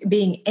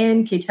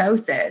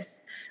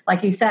ketosis,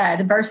 like you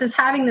said, versus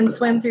having them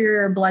swim through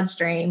your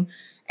bloodstream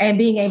and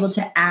being able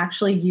to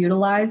actually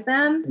utilize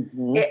them.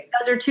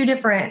 Those are two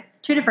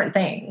different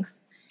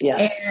things.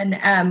 Yes.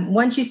 And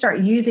once you start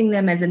using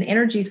them as an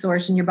energy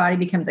source and your body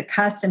becomes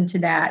accustomed to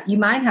that, you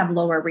might have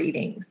lower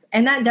readings.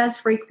 And that does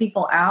freak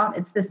people out.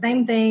 It's the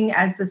same thing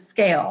as the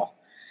scale.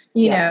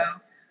 You know,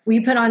 when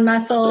you put on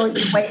muscle,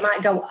 your weight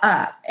might go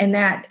up. And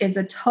that is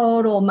a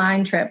total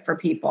mind trip for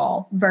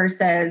people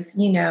versus,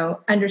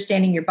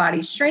 understanding your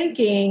body's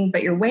shrinking,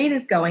 but your weight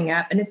is going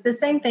up. And it's the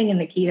same thing in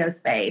the keto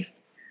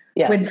space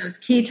with those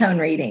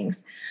ketone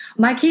readings.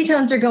 My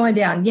ketones are going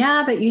down.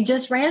 Yeah, but you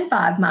just ran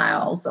 5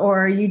 miles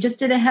or you just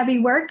did a heavy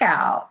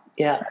workout.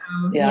 Yeah. So,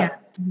 yeah,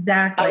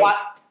 exactly.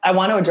 I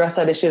want to address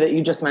that issue that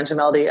you just mentioned,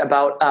 Melody,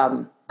 about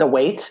the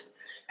weight.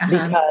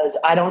 Because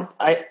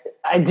I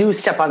do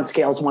step on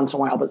scales once in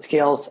a while, but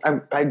scales,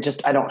 I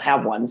don't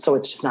have one. So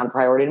it's just not a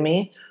priority to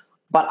me.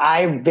 But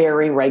I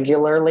very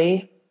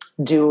regularly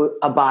do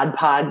a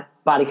BOD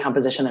body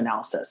composition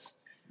analysis.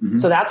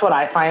 So that's what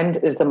I find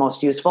is the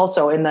most useful.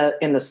 So in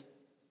the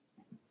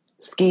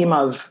scheme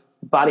of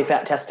body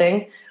fat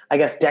testing, I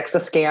guess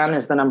DEXA scan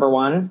is the number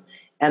one.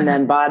 And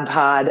then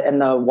BOD and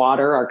the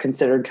water are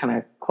considered kind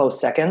of close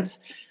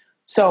seconds.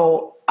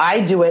 So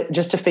I do it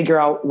just to figure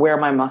out where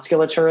my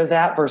musculature is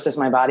at versus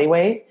my body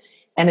weight.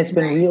 And it's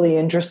been really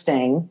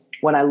interesting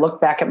when I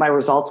look back at my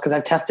results, because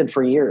I've tested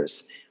for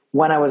years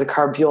when I was a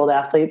carb fueled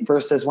athlete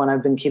versus when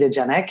I've been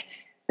ketogenic.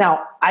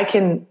 Now I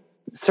can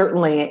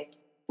certainly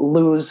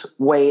lose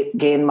weight,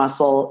 gain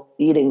muscle,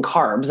 eating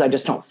carbs. I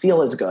just don't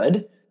feel as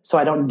good. So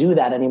I don't do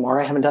that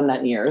anymore. I haven't done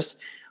that in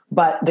years.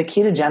 But the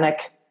ketogenic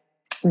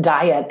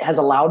diet has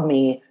allowed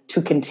me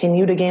to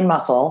continue to gain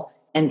muscle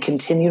and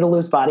continue to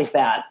lose body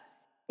fat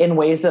in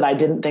ways that I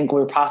didn't think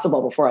were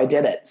possible before I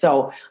did it.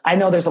 So I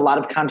know there's a lot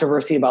of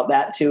controversy about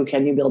that too.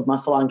 Can you build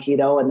muscle on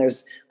keto? And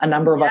there's a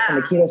number of us in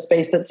the keto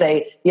space that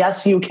say,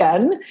 yes, you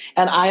can.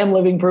 And I am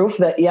living proof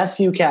that yes,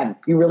 you can.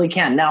 You really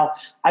can. Now,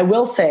 I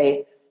will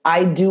say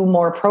I do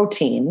more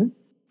protein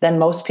than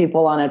most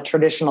people on a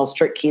traditional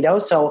strict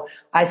keto. So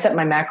I set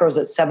my macros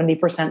at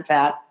 70%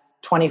 fat,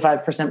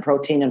 25%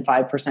 protein, and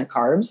 5%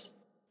 carbs.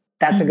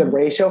 That's a good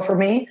ratio for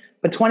me.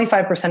 But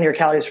 25% of your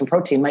calories from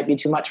protein might be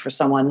too much for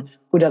someone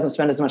who doesn't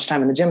spend as much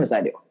time in the gym as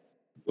I do.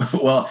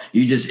 Well,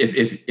 you just,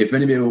 if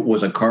anybody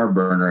was a carb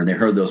burner and they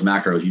heard those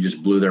macros, you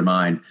just blew their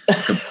mind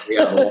completely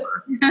out of the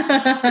water.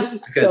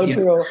 Because So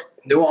true.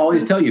 They will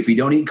always tell you if you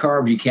don't eat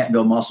carbs, you can't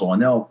build muscle,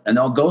 and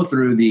they'll go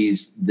through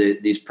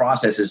these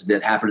processes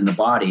that happen in the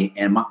body.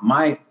 And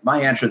my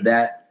answer to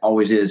that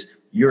always is,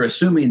 you're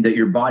assuming that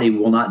your body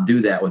will not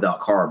do that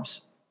without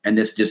carbs, and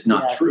that's just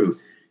not true.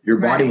 Your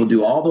body will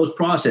do all those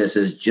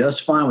processes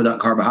just fine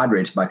without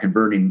carbohydrates by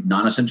converting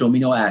non-essential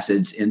amino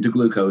acids into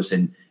glucose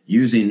and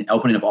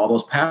opening up all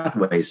those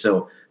pathways.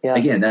 So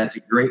again, that's a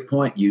great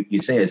point.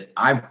 You say is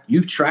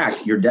you've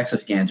tracked your DEXA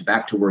scans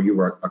back to where you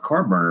were a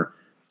carb burner.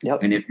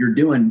 Yep. And if you're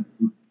doing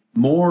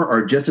more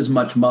or just as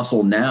much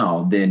muscle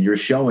now, then you're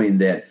showing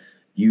that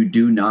you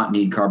do not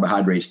need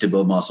carbohydrates to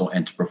build muscle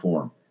and to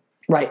perform.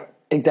 Right.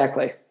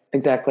 Exactly.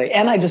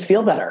 And I just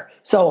feel better.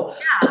 So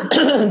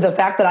the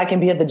fact that I can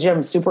be at the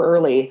gym super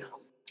early,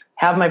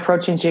 have my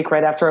protein shake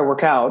right after I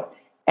work out,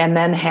 and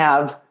then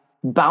have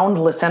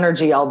boundless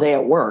energy all day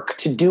at work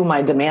to do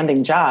my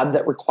demanding job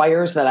that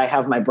requires that I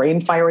have my brain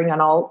firing on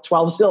all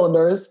 12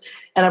 cylinders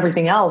and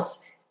everything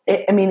else.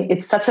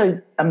 It's such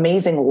an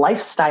amazing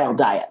lifestyle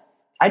diet.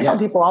 I tell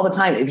people all the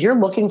time, if you're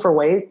looking for a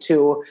way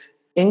to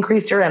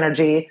increase your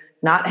energy,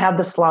 not have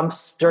the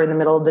slumps during the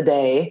middle of the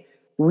day,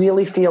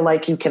 really feel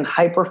like you can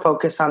hyper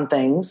focus on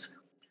things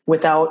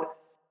without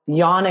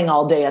yawning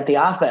all day at the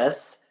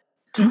office,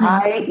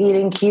 try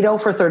eating keto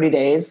for 30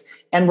 days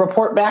and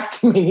report back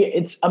to me.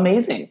 It's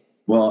amazing.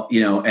 Well,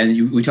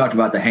 we talked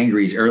about the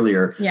hangries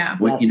earlier. Yeah.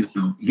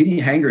 Getting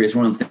hangry is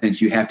one of the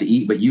things you have to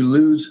eat, but you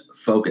lose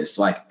focus.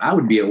 Like I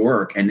would be at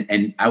work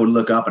and I would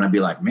look up and I'd be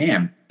like,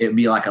 man, it'd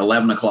be like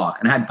 11 o'clock.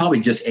 And I'd probably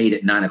just ate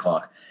at 9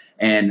 o'clock.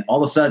 And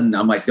all of a sudden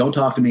I'm like, don't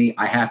talk to me.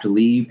 I have to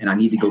leave and I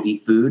need to go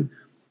eat food.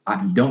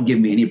 Don't give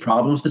me any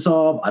problems to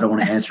solve. I don't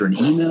want to answer an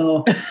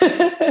email,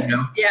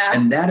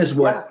 And that is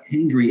what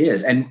hangry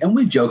is. And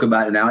we joke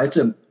about it now. It's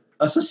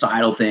a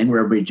societal thing where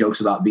everybody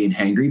jokes about being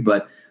hangry,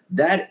 but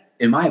that,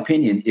 in my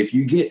opinion, if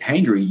you get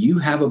hangry, you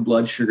have a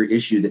blood sugar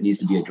issue that needs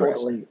to be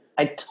addressed.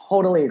 I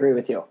totally agree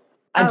with you.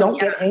 I don't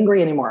get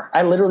angry anymore.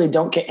 I literally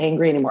don't get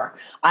angry anymore.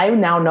 I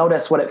now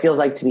notice what it feels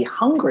like to be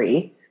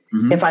hungry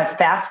if I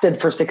fasted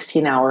for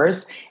 16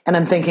 hours and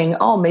I'm thinking,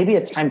 oh, maybe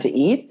it's time to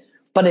eat.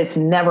 But it's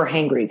never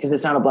hangry because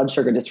it's not a blood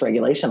sugar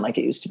dysregulation like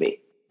it used to be.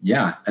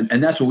 Yeah.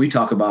 And that's what we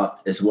talk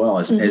about as well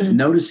as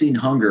noticing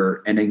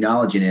hunger and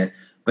acknowledging it,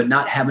 but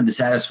not having to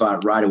satisfy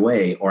it right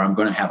away or I'm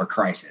going to have a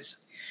crisis.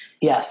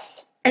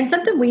 Yes. And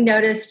something we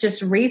noticed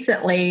just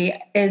recently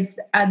is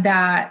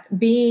that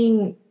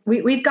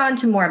we've gone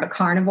to more of a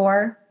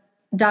carnivore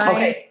diet,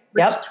 Okay.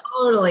 which Yep.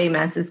 totally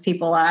messes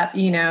people up,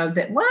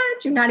 that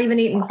what? You're not even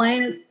eating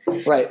plants.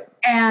 Right.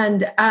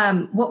 And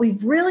what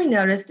we've really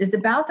noticed is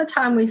about the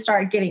time we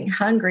start getting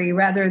hungry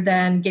rather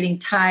than getting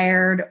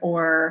tired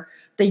or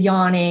the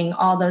yawning,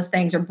 all those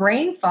things, or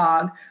brain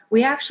fog,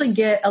 we actually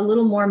get a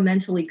little more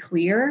mentally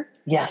clear.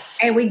 Yes.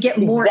 And we get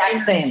more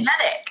energetic.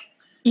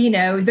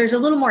 Same. There's a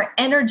little more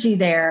energy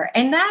there.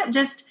 And that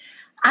just,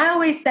 I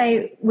always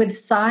say with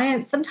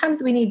science,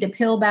 sometimes we need to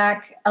peel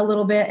back a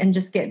little bit and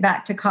just get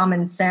back to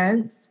common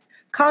sense.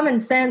 Common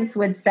sense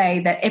would say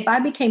that if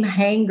I became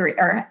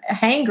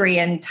hangry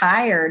and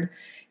tired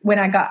when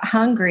I got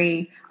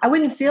hungry, I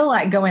wouldn't feel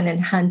like going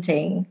and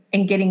hunting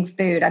and getting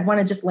food. I'd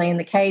want to just lay in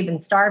the cave and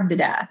starve to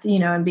death,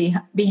 and be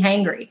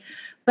hangry.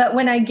 But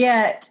when I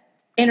get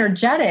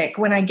energetic,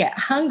 when I get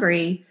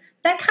hungry,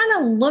 that kind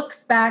of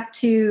looks back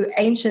to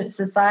ancient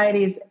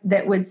societies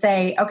that would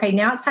say, okay,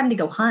 now it's time to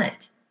go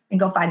hunt and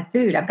go find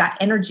food. I've got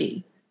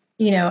energy.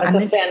 That's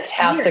a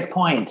fantastic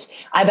point.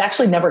 I've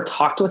actually never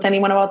talked with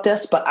anyone about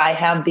this, but I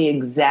have the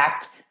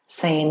exact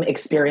same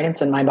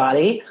experience in my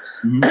body.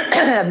 Mm-hmm.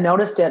 I've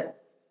noticed it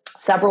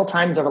several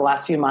times over the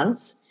last few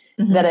months,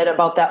 mm-hmm. that at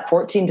about that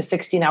 14 to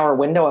 16 hour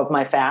window of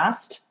my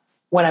fast,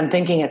 when I'm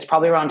thinking it's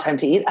probably around time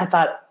to eat, I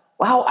thought,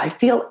 wow, I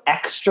feel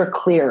extra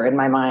clear in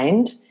my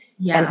mind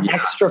and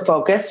extra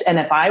focused. And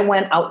if I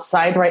went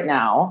outside right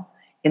now,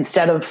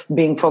 instead of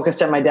being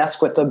focused at my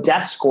desk with the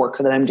desk work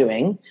that I'm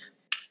doing,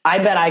 I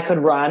bet I could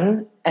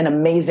run an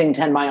amazing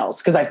 10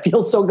 miles because I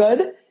feel so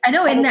good. I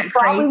know, isn't that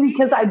probably crazy?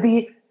 Because I'd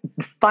be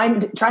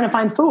trying to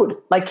find food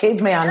like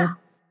caveman. Yeah.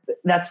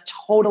 That's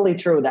totally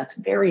true. That's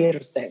very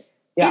interesting.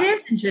 Yeah. It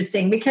is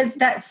interesting because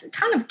that's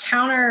kind of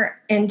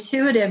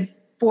counterintuitive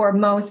for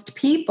most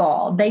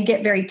people. They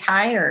get very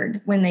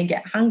tired when they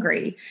get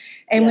hungry.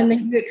 And when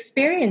you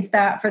experience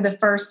that for the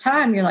first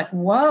time, you're like,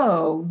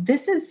 whoa,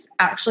 this is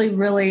actually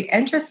really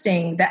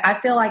interesting. That I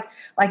feel like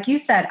you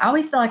said, I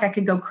always feel like I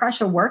could go crush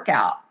a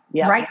workout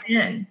right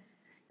then.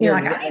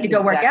 I need to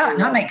go work out and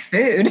not make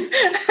food.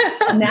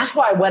 And that's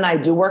why when I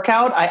do work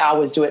out, I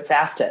always do it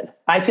fasted.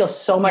 I feel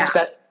so much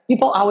better.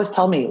 People always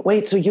tell me,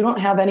 wait, so you don't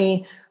have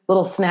any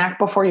little snack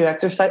before you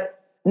exercise?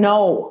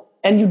 No.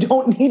 And you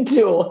don't need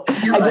to.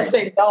 I just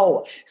say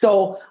no.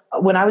 So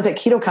when I was at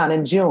KetoCon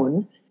in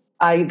June,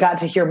 I got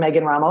to hear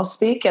Megan Ramos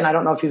speak. And I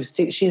don't know if you've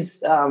seen, she's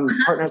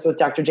partners with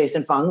Dr.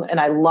 Jason Fung. And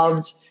I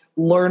loved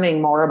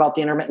learning more about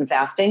the intermittent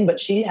fasting. But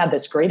she had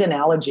this great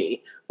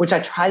analogy, which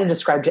I try to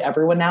describe to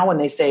everyone now when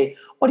they say,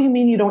 what do you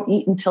mean you don't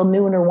eat until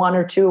noon or 1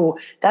 or 2?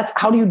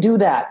 How do you do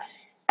that?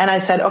 And I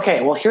said,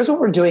 okay, well, here's what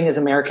we're doing as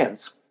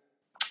Americans.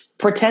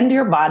 Pretend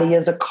your body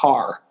is a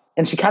car.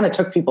 And she kind of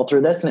took people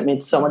through this and it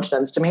made so much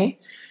sense to me.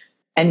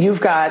 And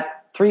you've got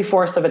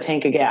 3/4 of a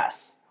tank of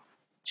gas.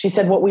 She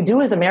said, what we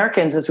do as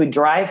Americans is we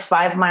drive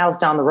 5 miles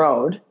down the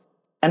road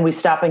and we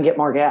stop and get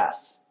more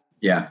gas.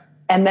 Yeah.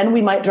 And then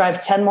we might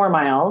drive 10 more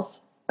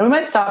miles and we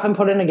might stop and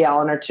put in a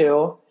gallon or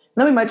two. And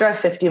then we might drive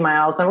 50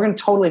 miles. Then we're going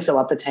to totally fill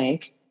up the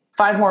tank.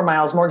 5 more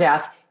miles, more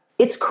gas.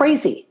 It's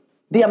crazy.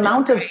 The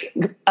amount of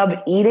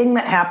eating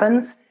that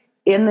happens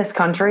in this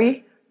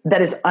country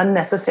that is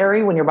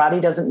unnecessary when your body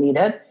doesn't need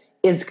it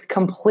is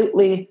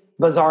completely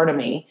bizarre to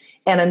me.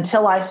 And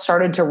until I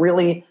started to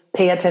really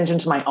pay attention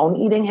to my own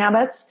eating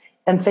habits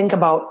and think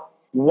about,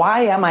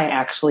 why am I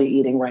actually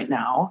eating right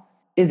now?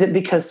 Is it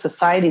because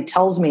society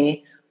tells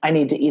me I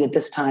need to eat at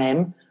this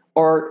time?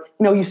 Or,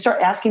 you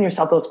start asking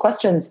yourself those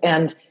questions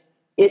and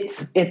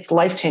it's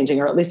life-changing,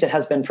 or at least it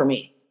has been for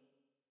me.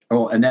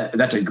 Oh, and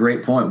that's a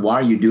great point. Why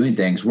are you doing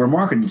things? We're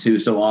marketed to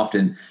so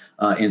often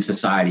in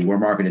society. We're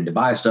marketed to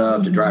buy stuff,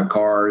 mm-hmm. to drive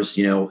cars,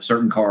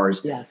 certain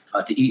cars, to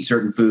eat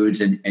certain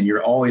foods, and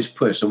you're always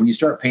pushed. So when you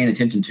start paying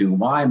attention to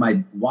why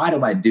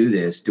do I do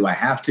this? Do I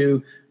have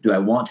to? Do I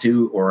want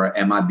to? Or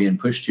am I being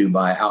pushed to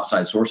by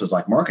outside sources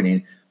like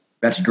marketing?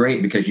 That's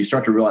great because you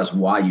start to realize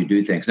why you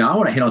do things. Now I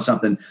want to hit on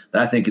something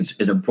that I think is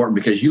important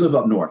because you live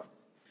up north,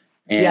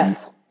 and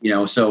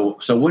so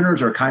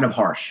winters are kind of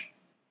harsh.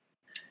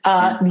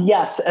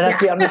 Yes,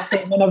 that's the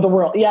understatement of the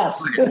world.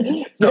 Yes,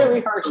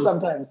 very harsh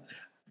sometimes.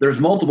 There's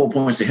multiple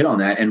points to hit on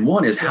that, and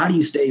one is how do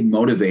you stay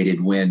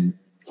motivated when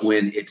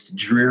it's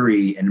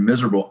dreary and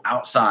miserable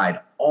outside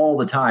all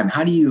the time?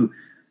 How do you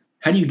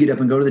get up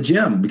and go to the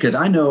gym? Because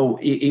I know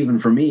even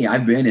for me,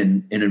 I've been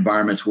in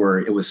environments where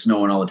it was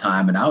snowing all the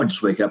time, and I would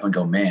just wake up and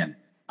go, "Man,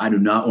 I do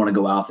not want to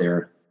go out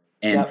there."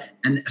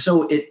 And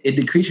so it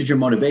decreases your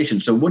motivation.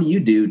 So what do you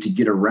do to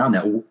get around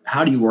that?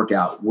 How do you work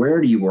out?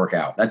 Where do you work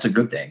out? That's a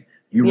good thing.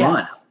 You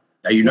run.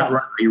 Are you not?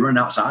 Are you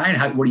running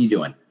outside? What are you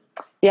doing?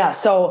 Yeah.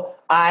 So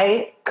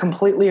I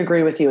completely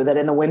agree with you that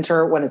in the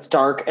winter, when it's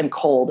dark and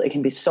cold, it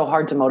can be so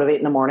hard to motivate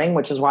in the morning,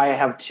 which is why I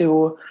have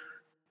 2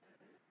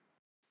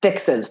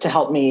 fixes to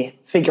help me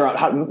figure out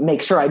how to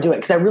make sure I do it.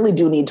 Because I really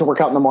do need to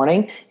work out in the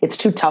morning. It's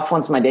too tough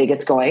once my day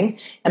gets going.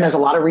 And there's a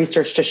lot of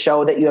research to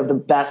show that you have the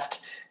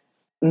best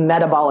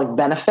metabolic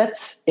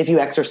benefits if you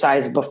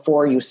exercise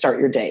before you start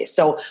your day.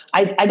 So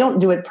I don't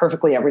do it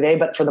perfectly every day,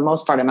 but for the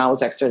most part, I'm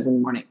always exercising in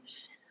the morning.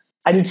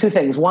 I do 2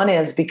 things. One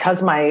is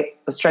because my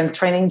strength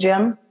training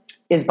gym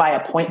is by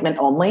appointment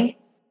only.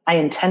 I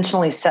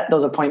intentionally set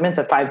those appointments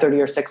at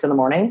 5:30 or 6 in the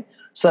morning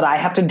so that I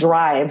have to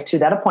drive to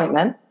that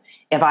appointment.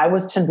 If I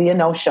was to be a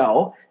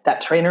no-show,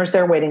 that trainer's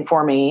there waiting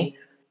for me,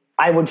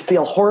 I would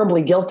feel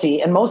horribly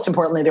guilty. And most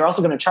importantly, they're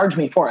also going to charge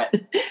me for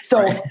it.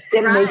 So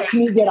it makes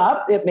me get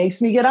up. It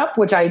makes me get up,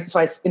 so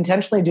I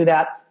intentionally do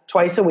that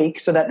twice a week.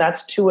 So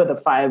that's 2 of the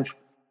 5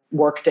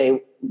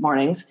 workday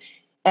mornings.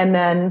 And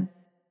then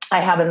I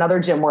have another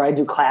gym where I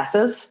do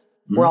classes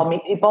where I'll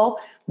meet people.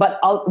 But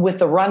with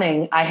the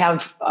running, I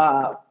have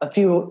a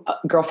few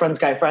girlfriends,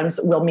 guy friends,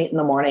 we'll meet in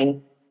the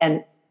morning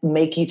and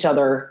make each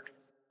other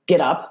get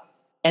up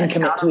and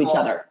commit to each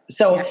other.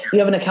 So you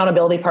have an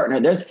accountability partner.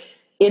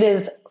 It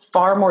is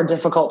far more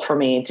difficult for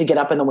me to get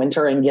up in the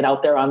winter and get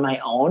out there on my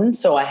own.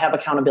 So I have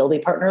accountability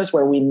partners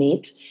where we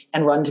meet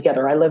and run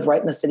together. I live right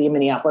in the city of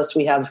Minneapolis.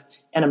 We have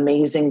an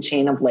amazing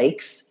chain of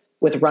lakes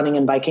with running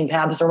and biking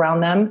paths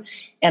around them.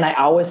 And I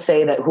always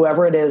say that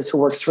whoever it is who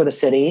works for the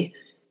city,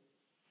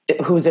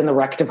 who's in the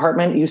rec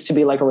department, used to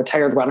be like a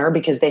retired runner,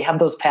 because they have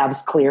those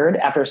paths cleared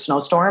after a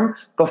snowstorm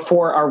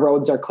before our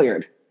roads are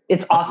cleared.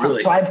 It's awesome.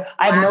 Really? So I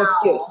have no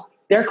excuse.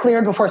 They're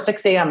cleared before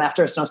 6 a.m.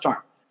 after a snowstorm.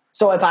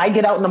 So if I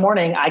get out in the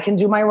morning, I can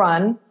do my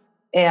run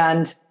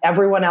and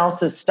everyone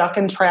else is stuck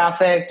in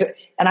traffic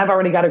and I've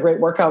already got a great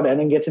workout in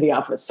and get to the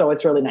office. So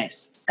it's really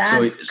nice.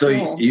 So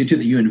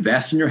you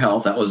invest in your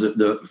health. That was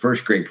the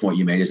first great point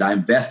you made, is I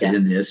invested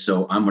in this.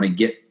 So I'm going to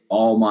get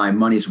all my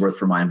money's worth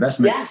for my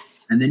investment.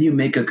 Yes. And then you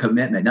make a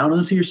commitment, not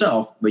only to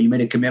yourself, but you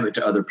made a commitment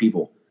to other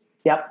people.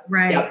 Yep.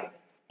 Right. Yep.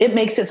 It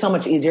makes it so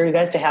much easier, you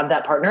guys, to have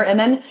that partner. And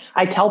then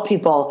I tell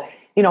people,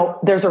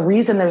 there's a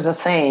reason, there's a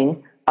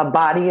saying, a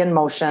body in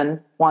motion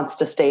wants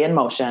to stay in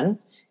motion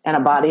and a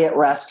body at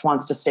rest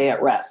wants to stay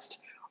at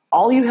rest.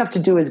 All you have to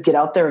do is get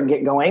out there and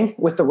get going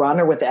with the run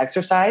or with the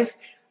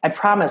exercise. I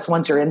promise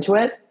once you're into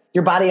it,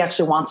 your body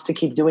actually wants to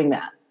keep doing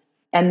that.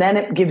 And then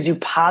it gives you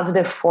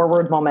positive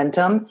forward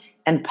momentum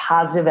and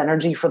positive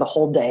energy for the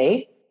whole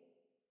day.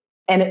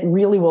 And it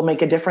really will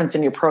make a difference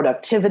in your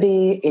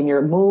productivity, in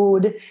your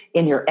mood,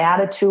 in your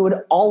attitude,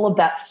 all of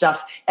that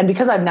stuff. And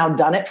because I've now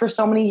done it for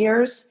so many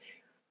years,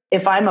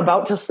 if I'm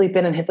about to sleep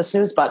in and hit the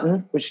snooze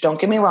button, which, don't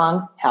get me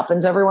wrong,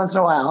 happens every once in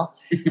a while,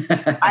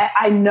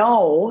 I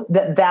know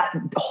that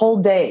whole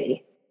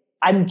day,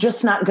 I'm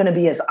just not going to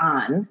be as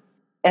on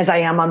as I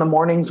am on the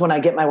mornings when I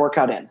get my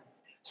workout in.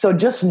 So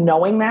just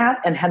knowing that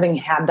and having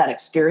had that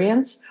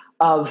experience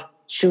of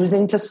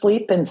choosing to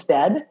sleep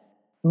instead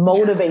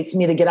motivates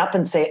me to get up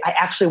and say, I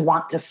actually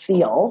want to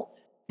feel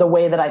the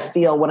way that I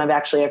feel when I've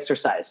actually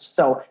exercised.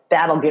 So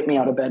that'll get me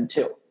out of bed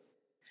too.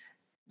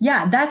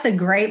 Yeah, that's a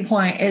great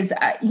point. Is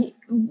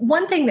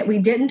one thing that we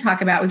didn't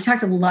talk about. We've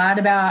talked a lot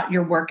about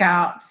your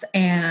workouts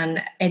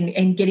and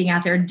getting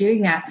out there and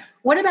doing that.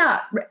 What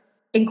about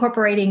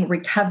incorporating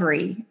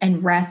recovery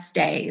and rest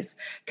days?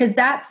 Because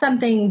that's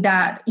something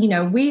that,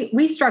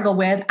 we struggle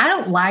with. I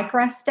don't like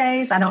rest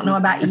days. I don't know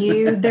about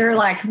you. They're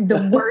like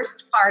the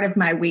worst part of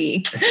my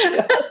week.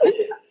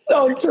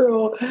 So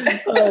true.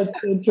 Oh,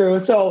 it's so true.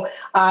 So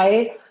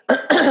I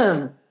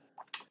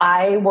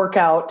work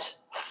out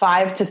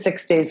 5 to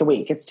 6 days a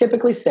week. It's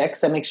typically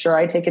 6. I make sure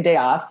I take a day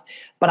off,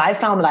 but I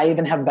found that I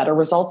even have better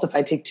results if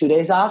I take 2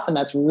 days off, and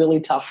that's really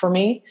tough for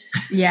me.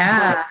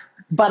 Yeah.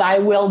 But I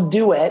will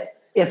do it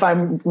if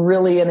I'm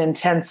really in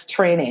intense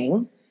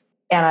training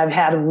and I've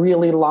had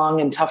really long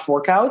and tough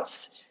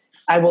workouts.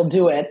 I will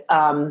do it.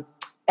 And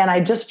I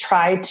just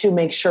try to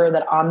make sure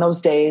that on those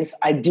days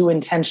I do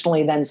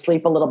intentionally then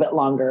sleep a little bit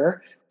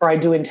longer, or I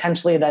do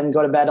intentionally then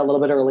go to bed a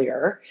little bit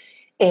earlier.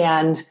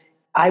 And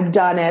I've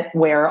done it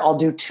where I'll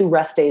do 2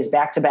 rest days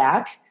back to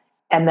back,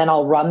 and then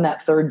I'll run that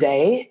 3rd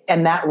day.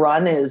 And that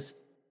run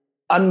is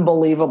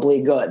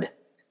unbelievably good.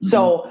 Mm-hmm.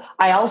 So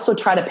I also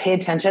try to pay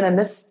attention, and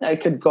this, I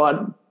could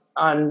go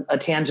on a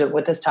tangent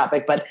with this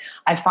topic, but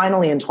I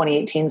finally in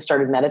 2018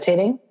 started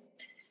meditating.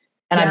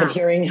 And I've been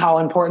hearing how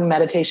important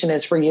meditation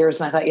is for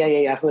years. And I thought,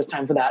 yeah, who has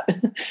time for that?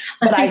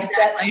 But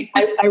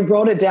I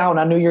wrote it down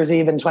on New Year's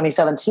Eve in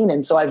 2017.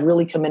 And so I've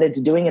really committed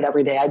to doing it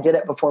every day. I did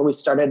it before we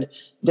started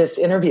this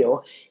interview.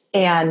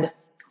 And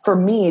for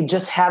me,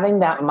 just having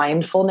that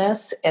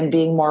mindfulness and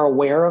being more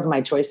aware of my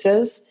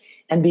choices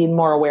and being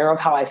more aware of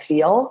how I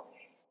feel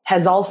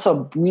has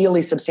also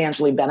really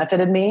substantially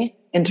benefited me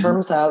in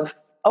terms of,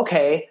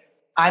 okay,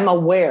 I'm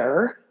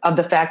aware of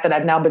the fact that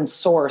I've now been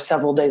sore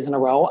several days in a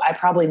row. I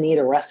probably need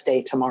a rest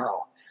day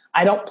tomorrow.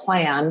 I don't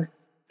plan,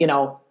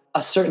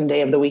 a certain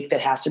day of the week that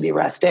has to be a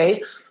rest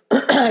day.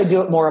 I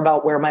do it more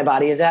about where my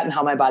body is at and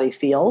how my body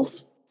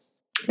feels.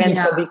 And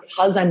so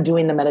because I'm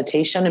doing the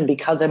meditation and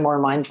because I'm more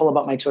mindful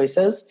about my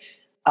choices,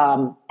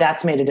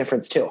 that's made a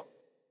difference too.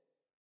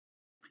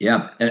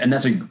 Yeah. And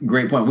that's a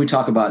great point. We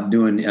talk about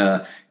doing,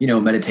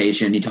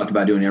 meditation. You talked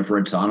about doing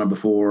infrared sauna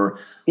before.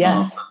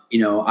 Yes.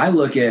 I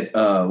look at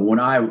when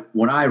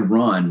I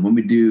run, when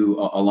we do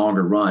a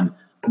longer run,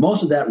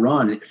 most of that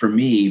run for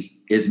me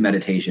is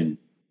meditation,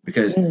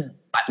 because I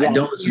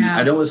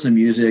don't listen to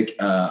music.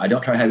 I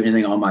don't try to have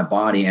anything on my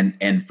body.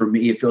 And for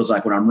me, it feels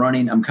like when I'm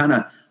running, I'm kind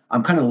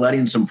of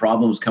letting some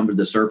problems come to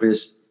the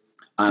surface.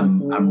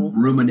 I'm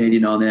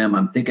ruminating on them.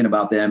 I'm thinking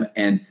about them.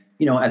 And,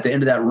 at the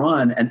end of that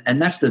run,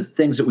 and that's the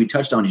things that we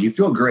touched on, is you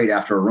feel great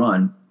after a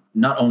run,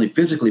 not only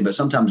physically, but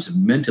sometimes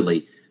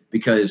mentally,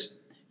 because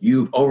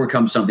you've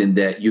overcome something,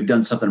 that you've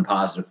done something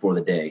positive for the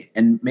day.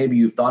 And maybe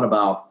you've thought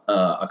about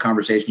a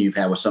conversation you've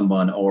had with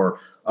someone, or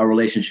a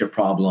relationship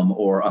problem,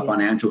 or a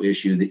financial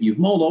issue that you've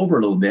mulled over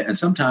a little bit. And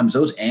sometimes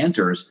those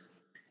answers,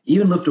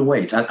 even lifting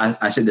weights.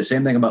 I say the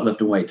same thing about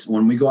lifting weights.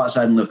 When we go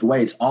outside and lift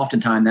weights,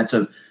 oftentimes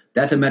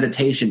that's a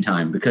meditation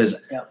time, because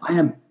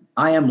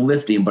I am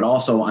lifting, but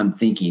also I'm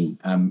thinking,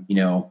 I'm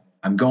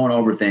going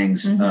over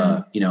things.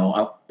 Melly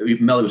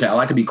would say, I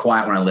like to be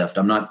quiet when I lift.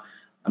 I'm not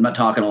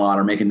talking a lot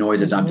or making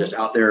noises. I'm just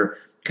out there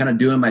kind of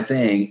doing my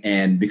thing.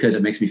 And because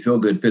it makes me feel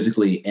good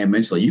physically and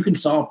mentally, you can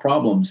solve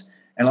problems.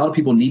 And a lot of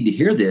people need to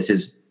hear this,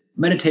 is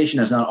meditation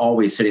is not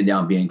always sitting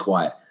down, being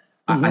quiet.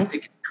 I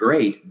think it's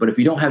great, but if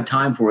you don't have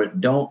time for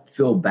it, don't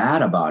feel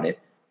bad about it.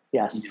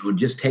 Yes.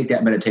 Just take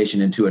that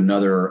meditation into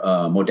another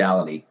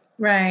modality.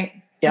 Right.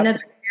 Yep.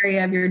 Another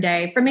area of your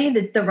day. For me,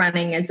 the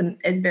running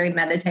is very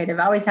meditative.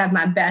 I always have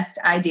my best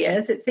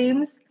ideas, it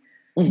seems,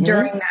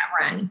 during that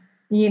run,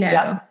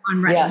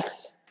 on running.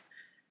 Yes.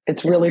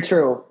 It's really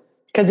true.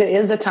 Because it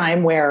is a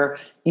time where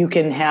you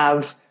can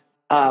have,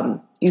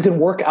 you can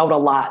work out a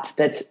lot.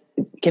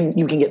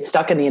 You can get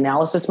stuck in the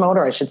analysis mode,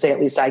 or I should say, at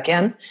least I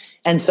can.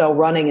 And so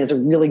running is a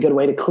really good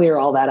way to clear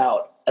all that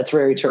out. That's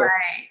very true.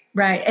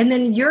 Right. And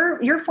then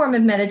your form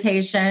of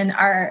meditation,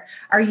 are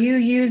you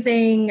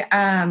using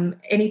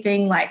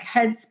anything like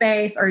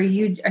Headspace, or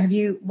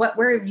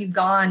where have you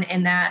gone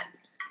in that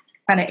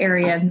kind of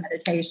area of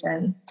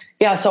meditation?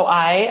 Yeah. So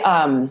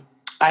I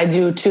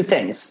do two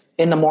things.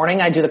 In the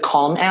morning, I do the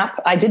Calm app.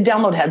 I did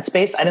download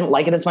Headspace. I didn't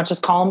like it as much as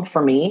Calm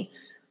for me.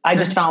 I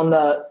just found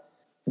the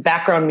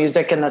background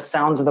music and the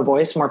sounds of the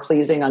voice more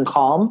pleasing on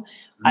Calm.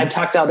 I've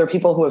talked to other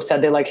people who have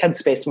said they like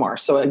Headspace more.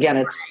 So again,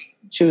 it's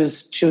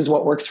choose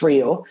what works for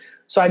you.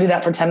 So I do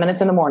that for 10 minutes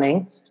in the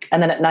morning.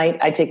 And then at night,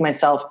 I take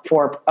myself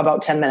for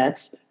about 10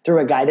 minutes through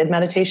a guided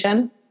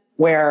meditation,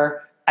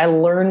 where I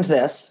learned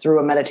this through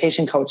a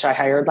meditation coach I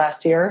hired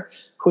last year,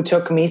 who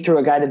took me through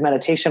a guided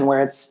meditation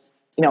where it's,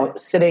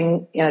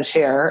 sitting in a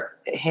chair,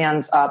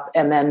 hands up,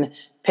 and then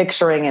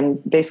picturing and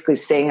basically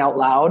saying out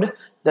loud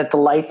that the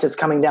light is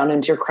coming down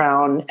into your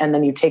crown. And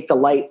then you take the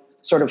light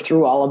sort of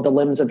through all of the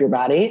limbs of your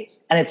body.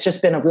 And it's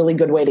just been a really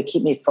good way to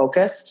keep me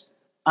focused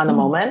on the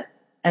moment.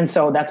 And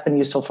so that's been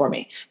useful for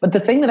me. But the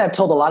thing that I've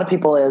told a lot of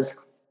people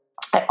is,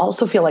 I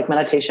also feel like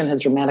meditation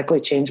has dramatically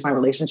changed my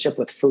relationship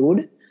with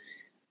food,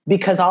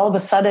 because all of a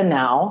sudden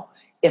now,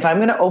 if I'm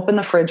going to open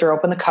the fridge or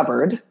open the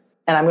cupboard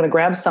and I'm going to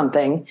grab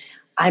something,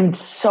 I'm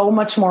so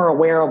much more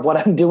aware of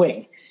what I'm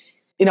doing.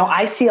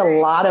 I see a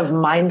lot of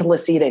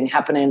mindless eating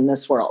happening in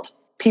this world.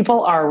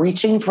 People are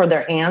reaching for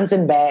their hands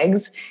in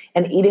bags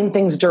and eating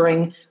things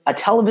during a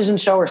television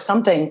show or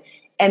something,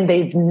 and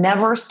they've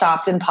never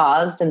stopped and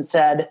paused and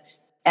said,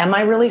 am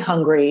I really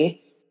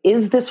hungry?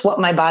 Is this what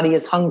my body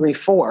is hungry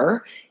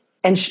for?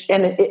 And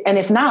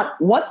if not,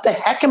 what the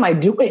heck am I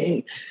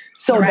doing?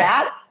 So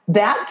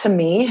that to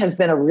me has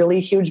been a really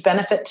huge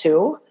benefit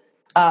too,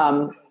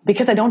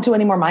 because I don't do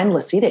any more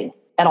mindless eating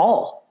at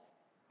all.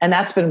 And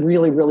that's been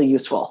really, really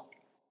useful.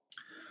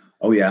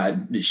 Oh yeah.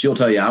 She'll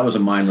tell you I was a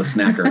mindless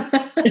snacker.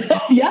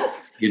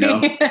 Yes. He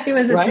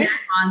was a snack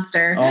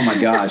monster. Oh my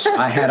gosh.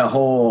 I had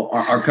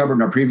our cupboard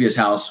in our previous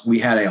house, we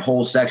had a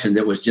whole section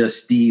that was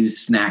just Steve's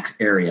snacks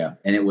area.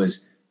 And it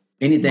was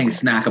anything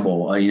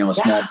snackable,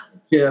 small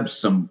chips,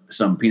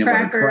 some peanut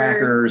butter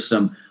crackers,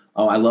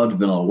 I loved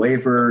vanilla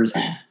wafers.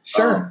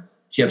 Sure.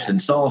 Chips and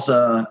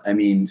salsa. I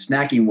mean,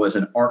 snacking was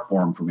an art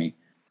form for me.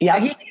 Yeah,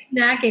 he was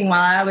snacking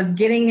while I was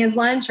getting his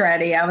lunch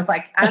ready. I was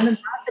like, I'm about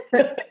to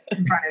put food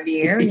in front of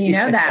you. You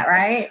know that,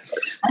 right?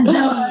 I'm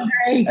so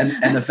hungry.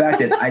 And the fact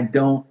that I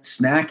don't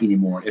snack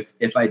anymore.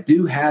 If I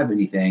do have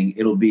anything,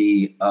 it'll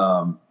be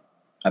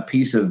a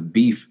piece of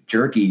beef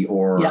jerky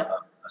or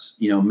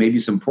maybe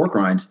some pork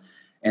rinds,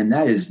 and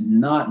that is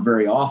not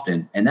very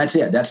often. And that's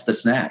it. That's the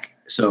snack.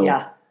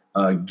 So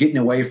getting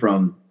away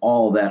from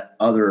all that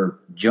other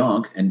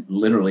junk, and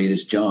literally it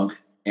is junk.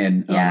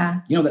 And,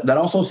 that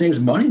also saves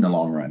money in the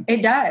long run.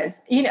 It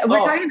does. We're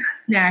talking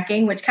about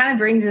snacking, which kind of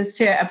brings us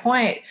to a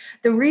point.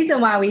 The reason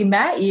why we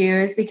met you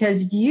is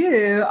because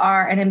you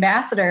are an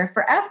ambassador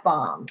for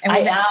F-Bomb. And I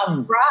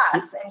am.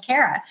 Ross and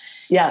Kara.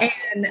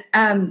 Yes.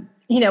 And,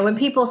 when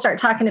people start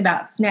talking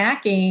about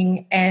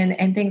snacking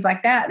and things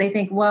like that, they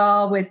think,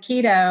 well, with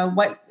keto,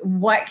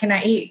 what can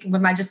I eat?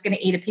 Am I just going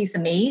to eat a piece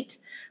of meat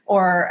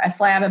or a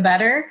slab of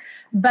butter?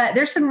 But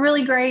there's some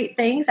really great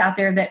things out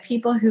there that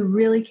people who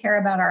really care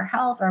about our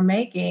health are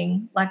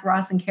making, like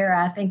Ross and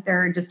Kara. I think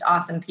they're just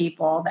awesome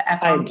people.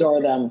 I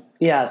adore them.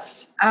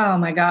 Yes. Oh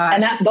my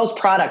gosh. And those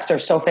products are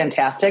so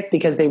fantastic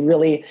because they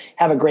really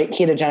have a great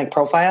ketogenic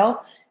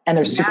profile, and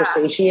they're super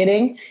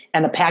satiating,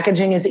 and the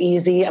packaging is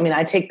easy. I mean,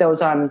 I take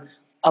those on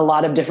a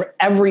lot of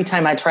every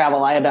time I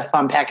travel, I have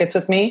F-Bomb packets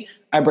with me.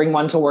 I bring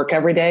one to work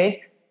every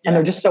day, and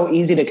they're just so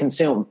easy to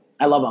consume.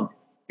 I love them.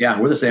 Yeah,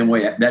 we're the same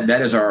way.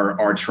 That is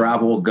our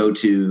travel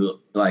go-to.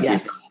 Like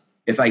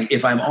if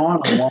I'm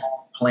on a long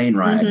plane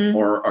ride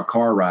or a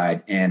car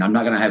ride and I'm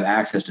not going to have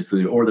access to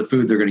food, or the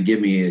food they're going to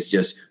give me is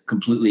just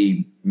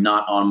completely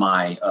not on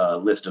my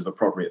list of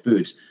appropriate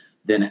foods,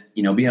 then,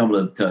 being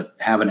able to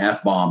have an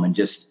F-bomb and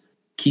just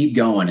keep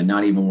going and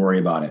not even worry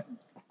about it.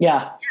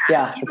 Yeah.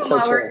 Even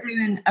while we're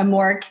doing a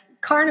more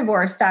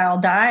carnivore style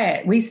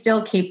diet, we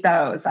still keep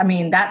those. I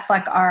mean, that's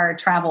like our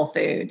travel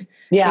food.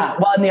 Yeah.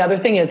 Well, and the other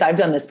thing is, I've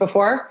done this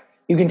before.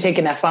 You can take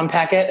an F-bomb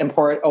packet and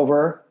pour it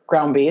over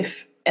ground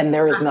beef, and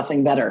there is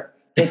nothing better.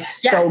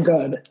 It's so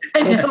good.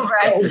 I know,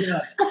 right?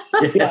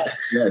 So good. Yes.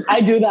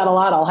 I do that a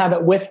lot. I'll have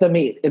it with the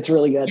meat. It's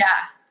really good.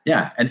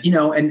 Yeah.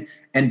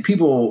 And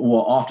people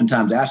will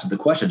oftentimes ask the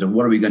questions of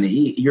what are we going to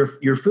eat?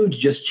 Your foods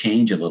just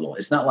change a little.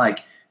 It's not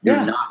like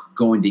you're not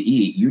going to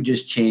eat. You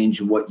just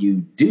change what you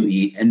do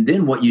eat. And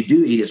then what you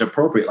do eat is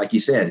appropriate. Like you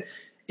said,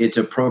 it's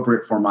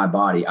appropriate for my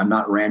body. I'm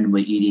not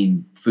randomly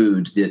eating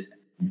foods that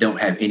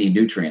don't have any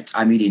nutrients.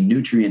 I'm eating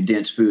nutrient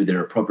dense food that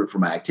are appropriate for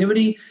my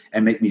activity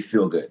and make me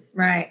feel good.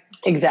 Right.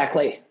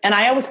 Exactly. And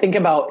I always think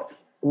about,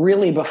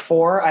 really,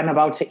 before I'm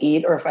about to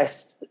eat, or if I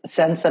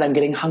sense that I'm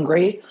getting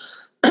hungry,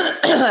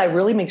 I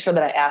really make sure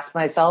that I ask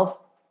myself,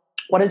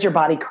 what is your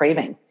body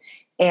craving?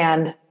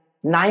 And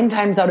 9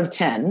 times out of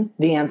 10,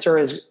 the answer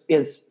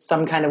is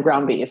some kind of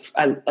ground beef.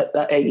 I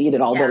eat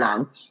it all day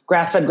long.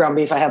 Grass-fed ground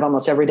beef I have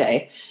almost every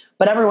day.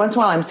 But every once in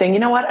a while I'm saying, you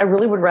know what? I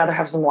really would rather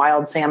have some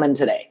wild salmon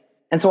today.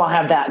 And so I'll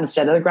have that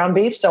instead of the ground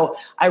beef. So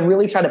I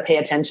really try to pay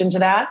attention to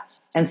that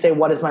and say,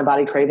 what is my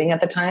body craving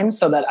at the time,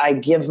 so that I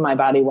give my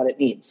body what it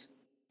needs.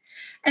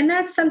 And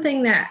that's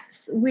something that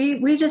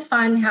we just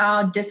find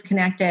how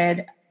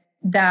disconnected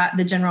that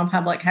the general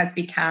public has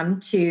become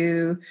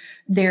to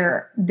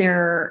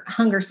their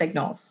hunger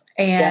signals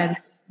and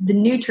the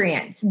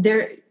nutrients.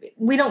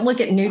 We don't look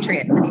at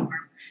nutrients anymore.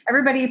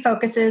 Everybody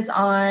focuses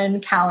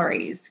on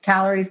calories.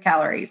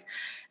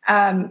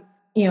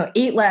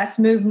 Eat less,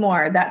 move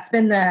more. That's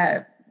been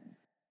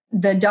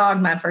the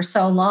dogma for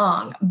so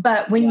long.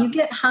 But when you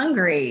get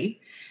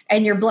hungry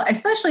and your blood,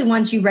 especially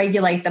once you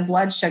regulate the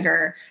blood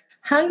sugar,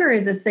 hunger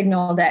is a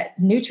signal that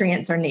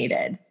nutrients are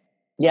needed.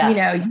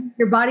 Yes.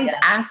 Your body's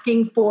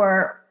asking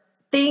for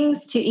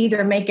things to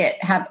either make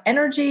it have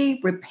energy,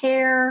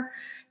 repair.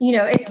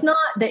 It's not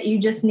that you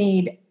just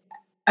need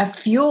a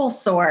fuel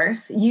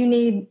source. You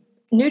need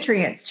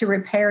nutrients to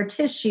repair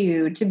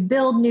tissue, to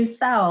build new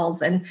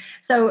cells. And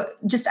so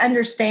just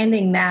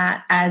understanding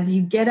that as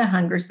you get a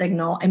hunger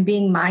signal and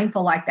being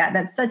mindful like that,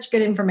 that's such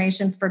good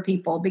information for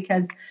people,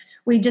 because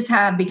we just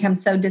have become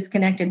so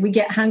disconnected. We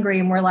get hungry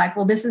and we're like,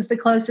 well, this is the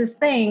closest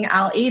thing.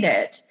 I'll eat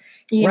it.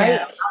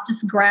 I'll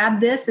just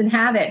grab this and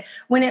have it,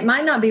 when it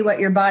might not be what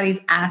your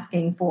body's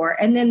asking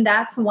for. And then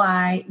that's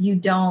why you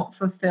don't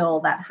fulfill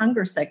that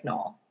hunger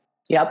signal.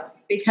 Yep.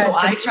 Because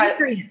the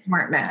nutrients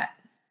weren't met.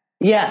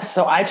 Yes.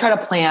 So I try to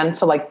plan.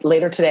 So like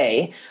later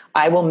today,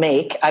 I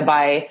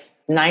buy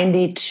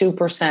 92%,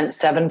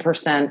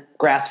 7%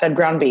 grass-fed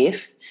ground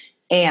beef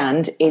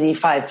and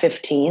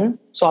 85-15.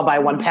 So I'll buy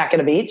 1 packet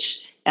of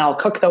each and I'll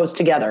cook those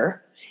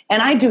together.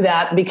 And I do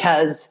that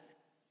because,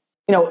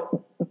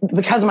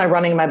 because of my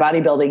running and my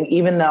bodybuilding,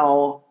 even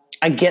though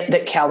I get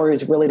that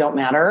calories really don't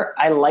matter,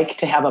 I like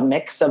to have a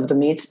mix of the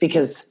meats,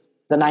 because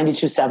the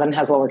 92-7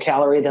 has lower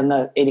calorie than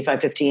the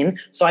 85-15.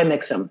 So I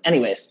mix them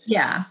anyways.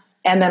 Yeah.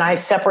 And then I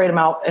separate them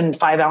out in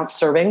 5-ounce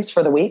servings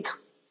for the week.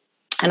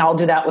 And I'll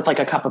do that with like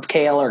a cup of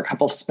kale or a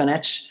cup of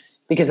spinach,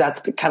 because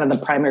that's kind of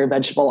the primary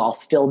vegetable I'll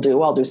still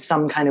do. I'll do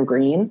some kind of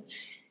green.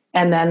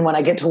 And then when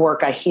I get to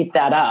work, I heat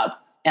that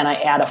up and I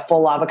add a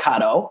full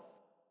avocado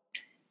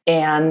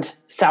and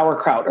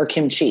sauerkraut or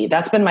kimchi.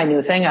 That's been my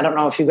new thing. I don't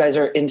know if you guys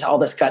are into all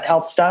this gut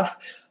health stuff,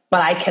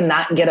 but I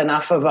cannot get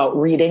enough about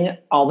reading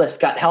all this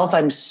gut health.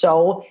 I'm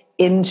so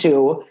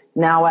into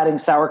now adding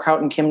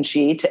sauerkraut and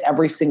kimchi to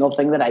every single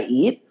thing that I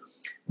eat,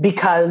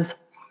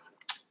 because,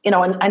 and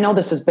I know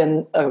this has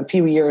been a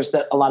few years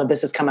that a lot of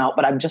this has come out,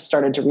 but I've just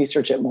started to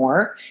research it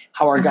more,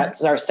 how our gut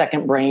is our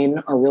second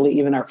brain, or really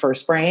even our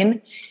first brain.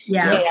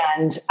 Yeah.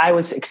 And I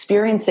was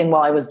experiencing,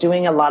 while I was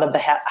doing a lot of the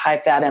high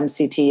fat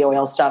MCT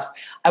oil stuff,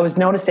 I was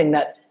noticing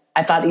that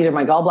I thought either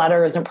my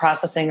gallbladder isn't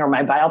processing or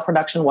my bile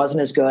production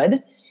wasn't as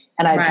good.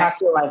 And I talked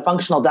to my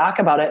functional doc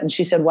about it, and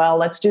she said, well,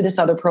 let's do this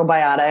other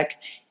probiotic.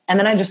 And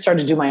then I just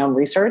started to do my own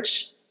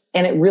research.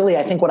 And it really,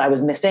 I think what I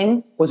was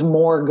missing was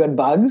more good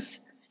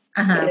bugs.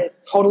 It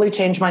totally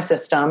changed my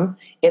system.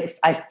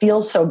 I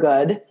feel so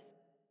good.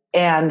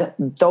 And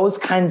those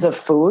kinds of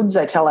foods,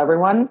 I tell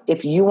everyone,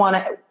 if you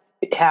want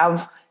to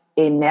have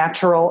a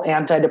natural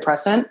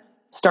antidepressant,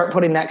 start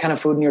putting that kind of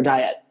food in your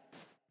diet.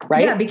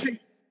 Right? Yeah, because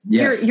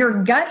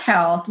your gut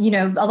health,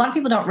 a lot of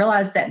people don't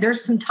realize that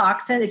there's some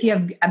toxin. If you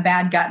have a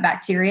bad gut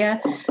bacteria,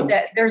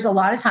 that there's a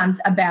lot of times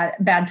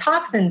bad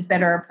toxins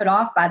that are put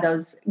off by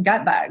those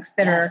gut bugs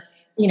that are,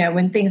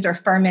 when things are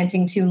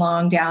fermenting too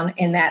long down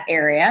in that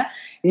area.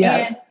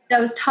 Yes.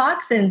 And those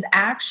toxins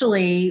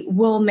actually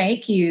will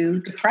make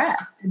you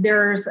depressed.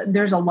 There's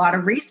a lot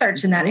of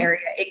research in that area.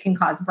 It can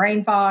cause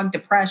brain fog,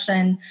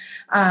 depression.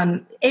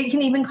 It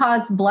can even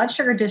cause blood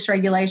sugar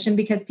dysregulation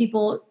because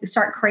people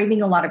start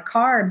craving a lot of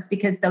carbs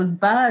because those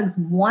bugs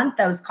want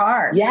those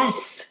carbs.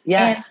 Yes.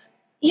 And,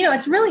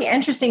 it's really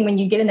interesting when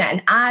you get in that.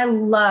 And I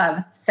love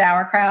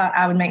sauerkraut.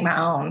 I would make my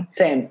own.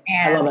 Same.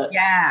 And I love it.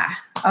 Yeah.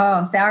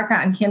 Oh,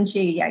 sauerkraut and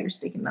kimchi. Yeah, you're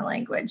speaking my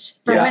language.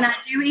 For when I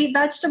do eat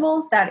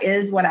vegetables, that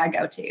is what I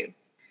go to.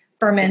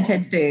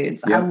 Fermented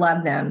foods. I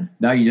love them.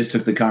 Now you just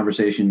took the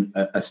conversation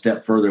a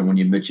step further when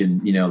you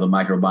mentioned, the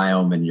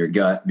microbiome in your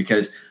gut,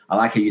 because I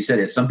like how you said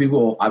it. Some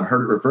people, I've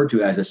heard it referred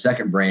to as a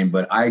second brain,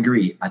 but I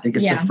agree. I think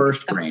it's the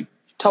first brain.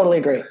 Totally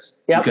agree.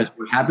 Yep. Because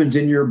what happens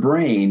in your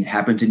brain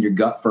happens in your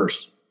gut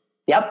first.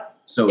 Yep.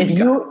 So if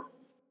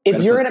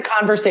you're in a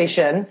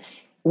conversation,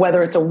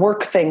 whether it's a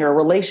work thing or a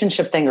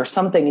relationship thing or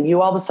something, and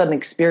you all of a sudden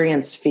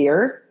experience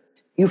fear,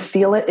 you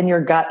feel it in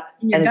your gut,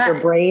 it's your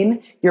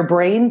brain.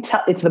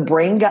 It's the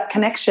brain gut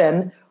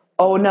connection.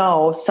 Oh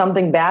no,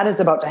 something bad is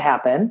about to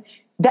happen.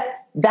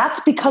 That's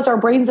because our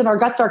brains and our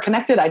guts are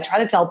connected. I try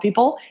to tell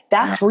people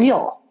that's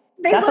real.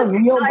 That's a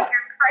real. Like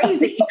you're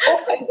crazy.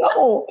 I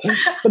know,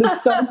 but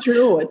it's so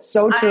true. It's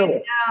so true.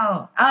 I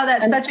know. Oh,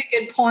 that's such a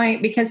good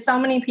point, because so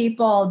many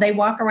people, they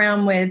walk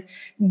around with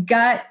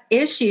gut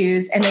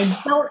issues and they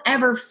don't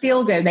ever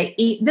feel good. They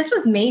eat. This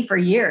was me for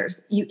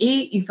years. You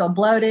eat, you feel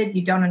bloated.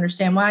 You don't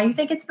understand why. You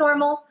think it's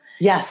normal.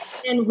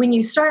 Yes. And when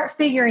you start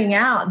figuring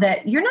out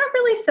that you're not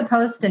really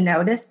supposed to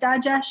notice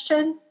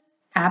digestion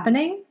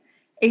happening,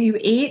 you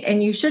eat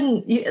and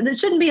there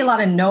shouldn't be a lot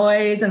of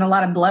noise and a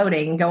lot of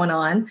bloating going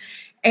on.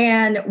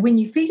 And when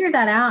you figure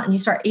that out and you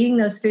start eating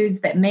those foods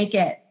that make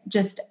it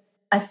just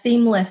a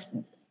seamless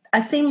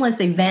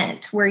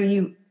event where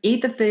you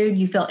eat the food,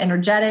 you feel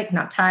energetic,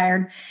 not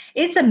tired,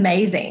 it's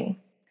amazing.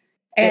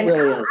 And it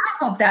really is.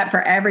 I hope that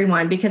for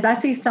everyone, because I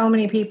see so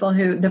many people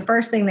who the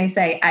first thing they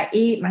say, I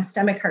eat, my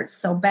stomach hurts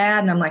so bad.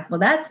 And I'm like, well,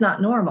 that's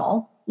not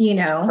normal.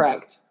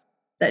 Correct.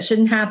 That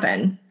shouldn't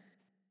happen.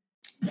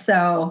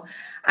 So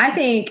I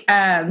think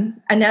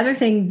another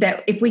thing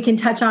that if we can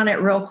touch on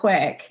it real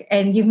quick,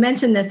 and you've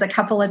mentioned this a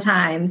couple of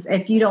times,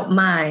 if you don't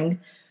mind,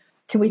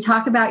 can we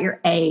talk about your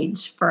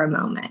age for a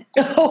moment?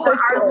 For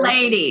our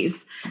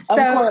ladies.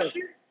 So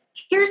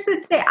here's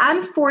the thing.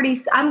 I'm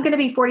going to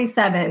be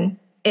 47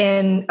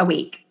 in a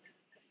week.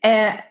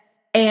 And,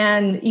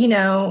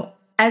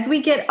 as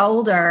we get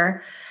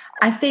older,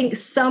 I think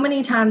so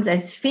many times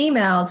as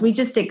females, we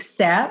just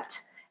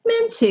accept,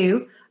 men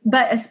too,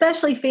 but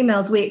especially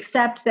females, we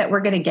accept that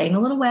we're going to gain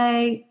a little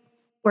weight.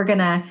 We're going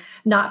to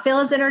not feel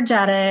as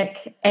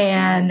energetic,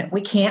 and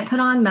we can't put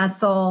on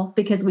muscle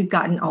because we've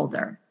gotten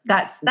older.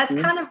 That's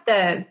kind of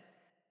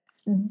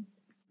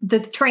the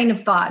train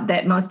of thought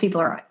that most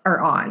people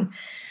are on.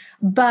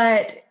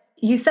 But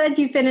you said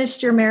you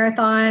finished your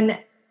marathon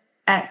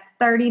at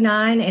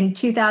 39 in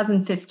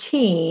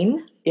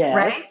 2015, yes.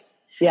 Right?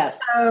 Yes.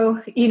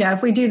 So,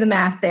 if we do the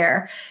math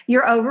there,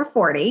 you're over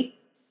 40.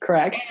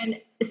 Correct.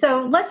 And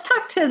so let's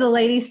talk to the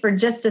ladies for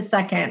just a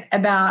second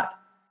about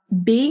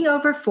being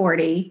over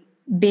 40,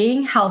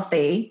 being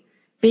healthy,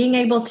 being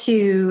able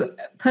to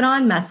put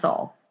on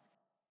muscle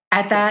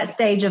at that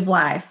stage of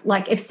life.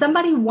 Like if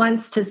somebody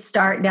wants to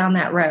start down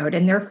that road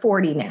and they're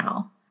 40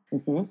 now,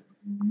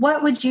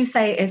 what would you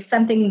say is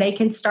something they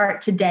can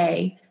start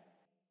today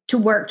to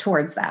work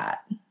towards that?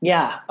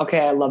 Yeah.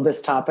 Okay. I love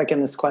this topic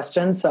and this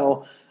question.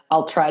 So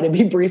I'll try to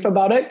be brief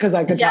about it because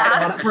I could talk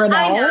about it for an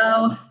hour. I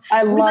know.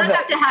 I love it. We might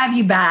have to have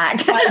you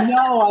back. I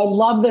know. I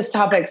love this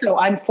topic. So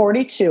I'm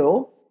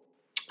 42.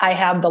 I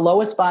have the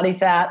lowest body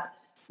fat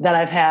that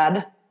I've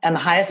had and the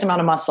highest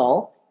amount of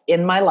muscle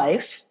in my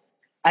life.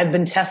 I've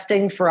been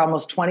testing for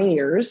almost 20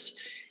 years.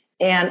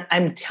 And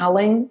I'm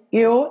telling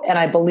you, and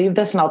I believe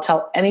this, and I'll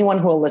tell anyone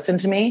who will listen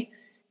to me,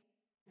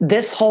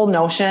 this whole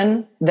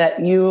notion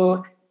that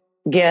you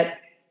get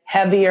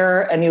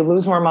heavier and you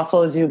lose more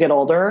muscle as you get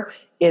older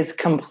is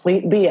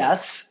complete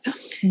BS.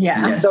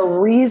 Yeah. Yes. The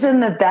reason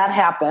that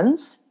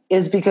happens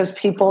is because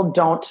people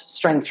don't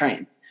strength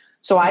train.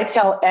 So I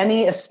tell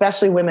any,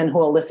 especially women who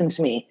will listen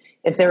to me,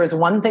 if there is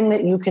one thing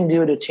that you can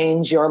do to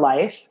change your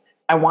life,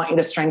 I want you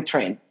to strength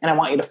train, and I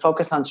want you to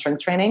focus on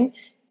strength training.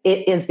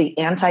 It is the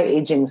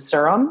anti-aging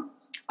serum.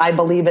 I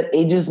believe it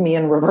ages me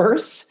in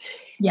reverse.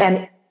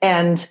 Yeah.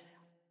 And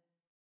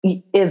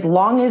as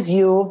long as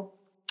you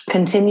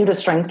continue to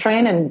strength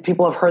train, and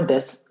people have heard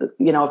this,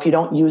 if you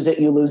don't use it,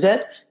 you lose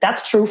it.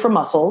 That's true for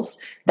muscles.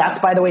 That's,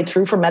 by the way,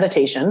 true for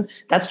meditation.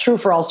 That's true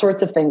for all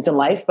sorts of things in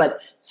life. But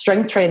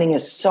strength training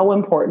is so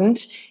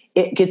important.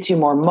 It gets you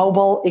more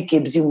mobile. It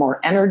gives you more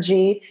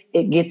energy.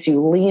 It gets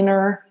you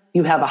leaner.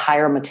 You have a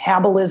higher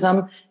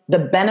metabolism. The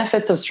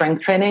benefits of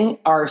strength training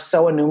are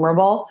so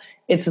innumerable.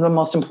 It's the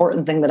most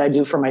important thing that I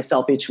do for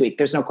myself each week.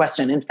 There's no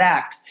question. In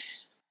fact,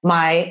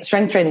 my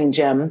strength training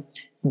gym,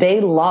 they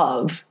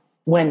love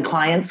when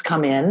clients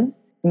come in,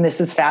 and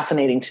this is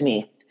fascinating to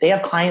me. They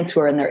have clients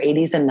who are in their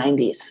 80s and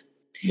 90s.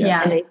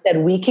 Yeah. And they said,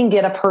 we can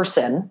get a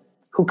person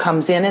who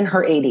comes in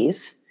her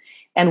 80s,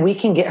 and we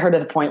can get her to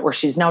the point where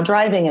she's now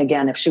driving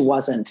again if she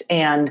wasn't,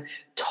 and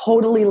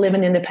totally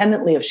living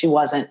independently if she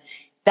wasn't.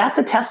 That's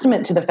a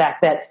testament to the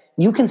fact that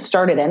you can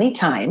start at any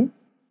time.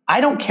 I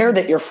don't care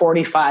that you're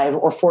 45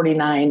 or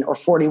 49 or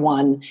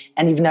 41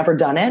 and you've never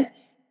done it.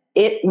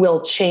 It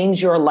will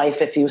change your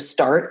life if you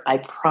start. I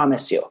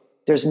promise you.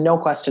 There's no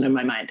question in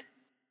my mind.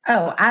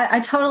 Oh,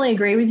 I totally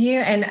agree with you.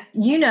 And,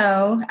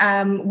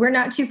 we're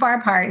not too far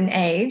apart in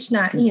age,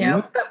 but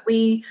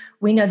we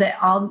know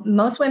that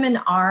most women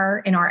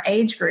are in our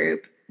age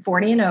group,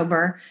 40 and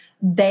over,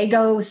 they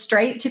go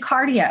straight to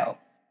cardio.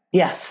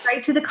 Yes.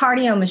 Straight to the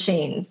cardio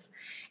machines.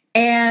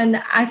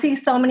 And I see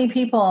so many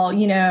people,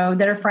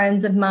 that are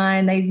friends of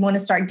mine, they want to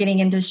start getting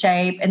into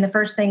shape. And the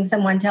first thing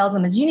someone tells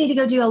them is, you need to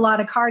go do a lot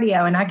of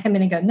cardio. And I come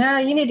in and go, no,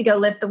 you need to go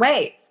lift the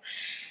weights.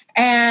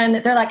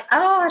 And they're like,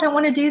 oh, I don't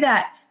want to do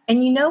that.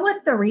 And you know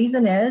what the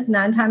reason is?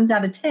 9 times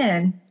out of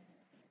 10,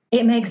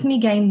 it makes me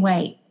gain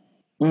weight.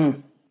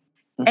 Mm.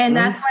 And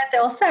that's what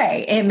they'll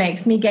say. It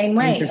makes me gain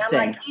weight. And I'm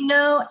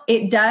like,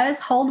 it does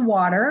hold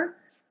water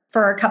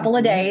for a couple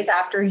of days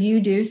after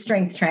you do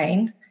strength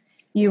train.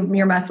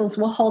 Your muscles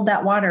will hold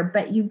that water,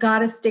 but you got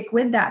to stick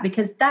with that,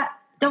 because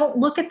don't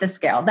look at the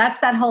scale. That's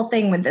that whole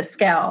thing with the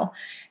scale.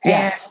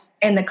 Yes.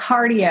 And the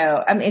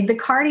cardio. I mean, the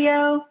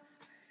cardio,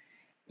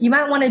 you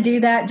might want to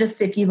do that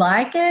just if you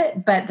like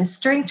it, but the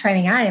strength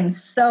training, I am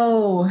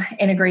so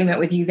in agreement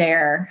with you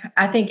there.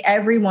 I think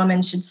every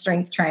woman should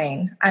strength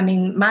train. I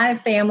mean, my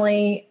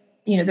family,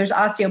 there's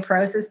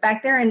osteoporosis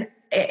back there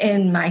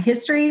in my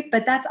history,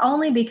 but that's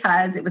only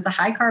because it was a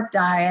high carb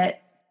diet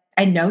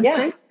and no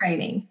strength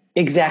training.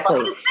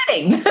 Exactly.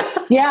 Sitting.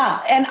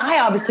 Yeah. And I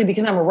obviously,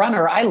 because I'm a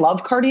runner, I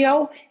love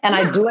cardio, and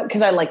I do it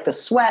because I like the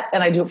sweat,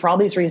 and I do it for all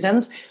these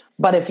reasons.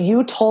 But if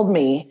you told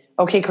me,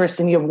 okay,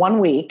 Kristin, you have 1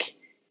 week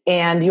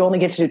and you only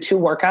get to do 2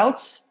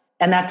 workouts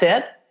and that's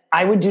it,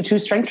 I would do 2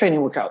 strength training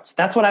workouts.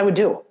 That's what I would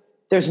do.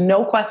 There's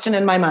no question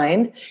in my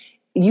mind.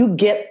 You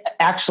get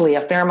actually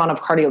a fair amount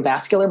of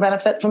cardiovascular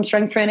benefit from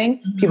strength training.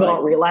 Mm-hmm. People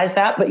don't realize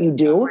that, but you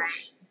do.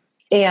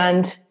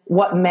 And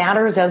what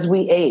matters as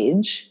we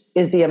age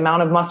is the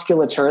amount of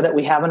musculature that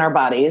we have in our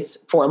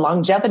bodies for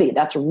longevity.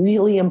 That's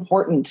really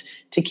important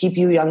to keep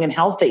you young and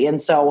healthy. And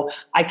so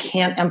I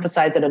can't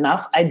emphasize it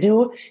enough. I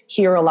do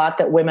hear a lot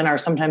that women are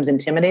sometimes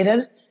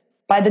intimidated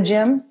by the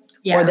gym,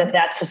 or that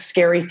that's a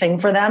scary thing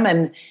for them.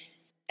 And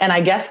I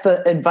guess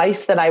the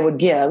advice that I would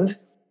give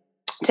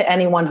to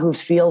anyone who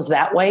feels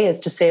that way is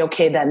to say,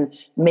 okay, then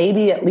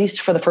maybe at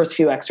least for the first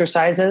few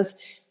exercises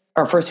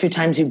or first few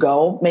times you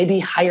go, maybe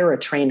hire a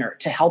trainer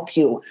to help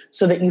you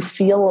so that you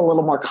feel a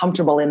little more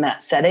comfortable in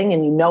that setting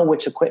and you know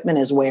which equipment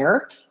is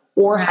where,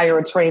 or hire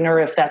a trainer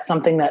if that's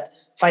something that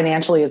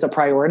financially is a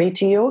priority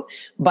to you.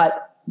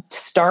 But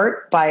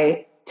start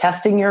by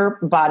testing your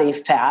body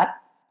fat,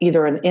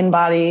 either an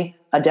in-body,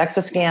 a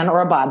DEXA scan, or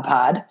a bod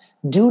pod.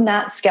 Do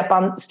not step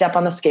on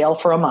the scale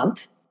for a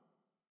month.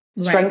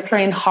 Strength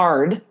train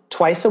hard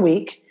twice a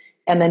week,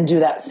 and then do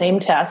that same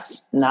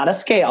test, not a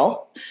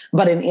scale,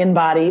 but an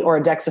in-body or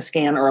a DEXA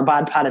scan or a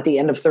bod pod at the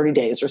end of 30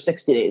 days or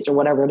 60 days or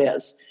whatever it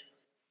is.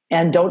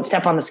 And don't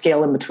step on the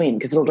scale in between,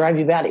 because it'll drive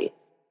you batty.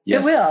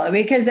 Yes. It will,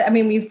 because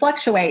you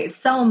fluctuate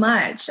so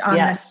much on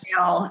the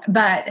scale,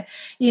 but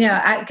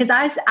because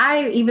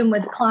I even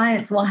with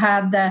clients will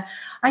have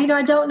I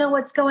don't know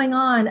what's going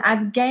on.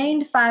 I've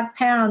gained 5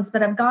 pounds,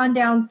 but I've gone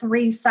down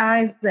 3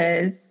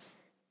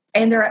 sizes,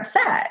 and they're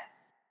upset,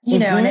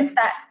 and it's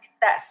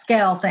that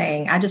scale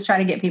thing. I just try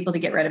to get people to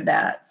get rid of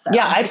that. So.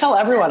 Yeah. I tell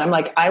everyone, I'm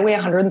like, I weigh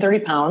 130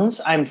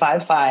 pounds. I'm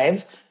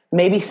 5'5".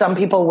 Maybe some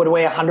people would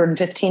weigh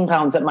 115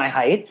 pounds at my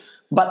height.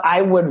 But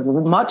I would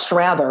much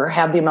rather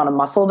have the amount of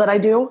muscle that I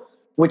do,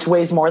 which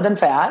weighs more than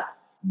fat,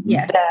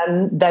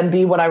 than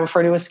be what I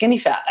refer to as skinny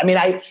fat. I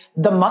mean,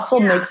 the muscle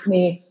makes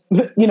me,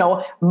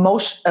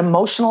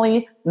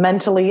 emotionally,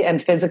 mentally,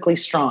 and physically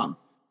strong.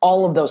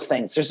 All of those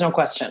things. There's no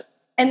question.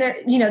 And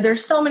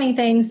there's so many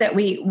things that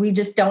we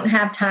just don't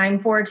have time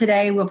for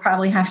today. We'll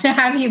probably have to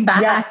have you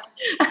back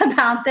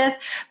about this,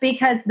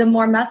 because the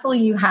more muscle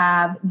you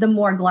have, the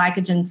more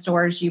glycogen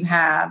stores you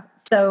have.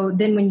 So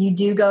then when you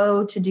do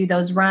go to do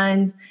those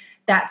runs,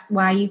 that's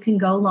why you can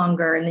go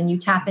longer, and then you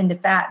tap into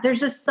fat. There's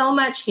just so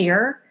much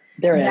here.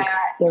 There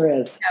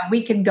is.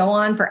 We could go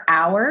on for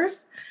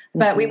hours,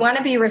 but we want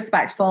to be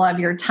respectful of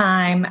your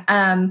time.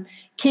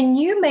 Can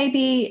you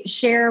maybe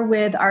share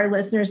with our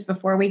listeners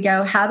before we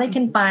go how they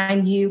can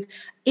find you?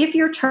 If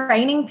you're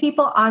training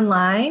people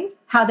online,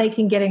 how they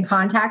can get in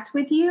contact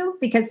with you?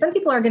 Because some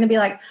people are going to be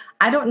like,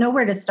 I don't know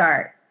where to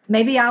start.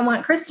 Maybe I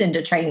want Kristin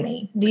to train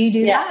me. Do you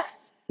do that?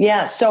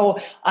 Yeah. So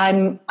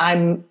I'm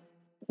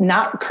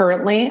not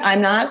currently,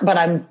 but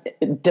I'm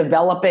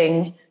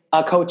developing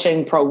a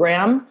coaching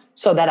program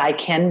so that I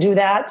can do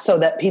that, so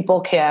that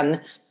people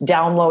can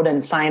download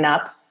and sign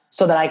up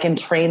so that I can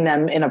train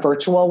them in a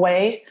virtual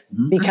way,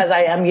 because I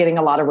am getting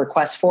a lot of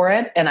requests for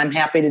it, and I'm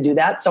happy to do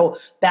that. So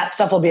that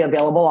stuff will be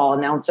available. I'll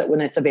announce it when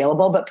it's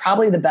available, but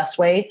probably the best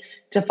way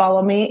to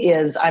follow me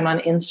is I'm on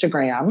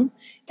Instagram,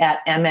 at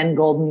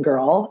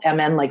mngoldengirl,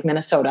 MN like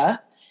Minnesota.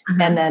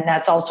 And then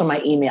that's also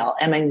my email,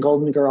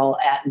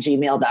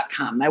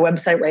 mngoldengirl@gmail.com. My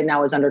website right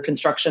now is under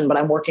construction, but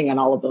I'm working on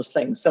all of those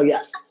things. So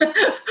yes.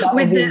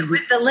 with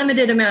the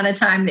limited amount of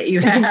time that you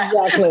have.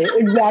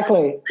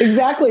 Exactly.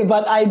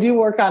 But I do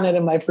work on it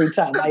in my free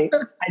time. I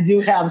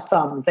do have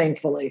some,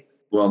 thankfully.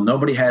 Well,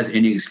 nobody has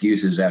any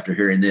excuses after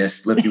hearing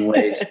this. Lifting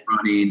weights,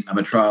 running. I'm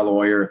a trial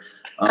lawyer.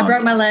 I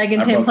broke my leg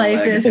in 10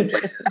 places.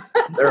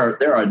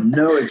 There are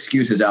no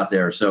excuses out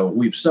there. So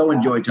we've so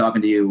enjoyed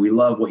talking to you. We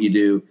love what you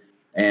do.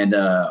 And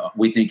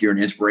we think you're an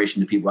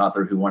inspiration to people out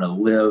there who want to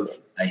live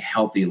a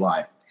healthy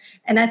life.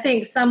 And I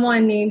think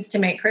someone needs to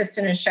make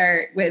Kristin a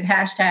shirt with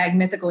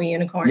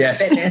 #MythicalUnicorn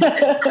Fitness.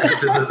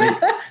 Absolutely.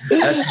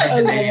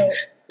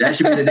 That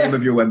should be the name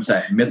of your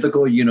website,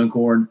 Mythical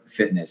Unicorn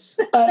Fitness.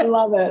 I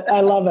love it.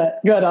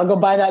 Good. I'll go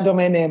buy that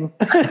domain name.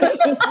 All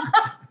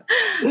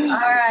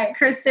right,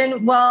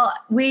 Kristin. Well,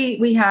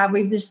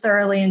 we've just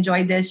thoroughly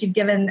enjoyed this. You've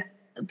given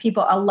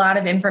people a lot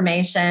of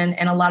information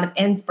and a lot of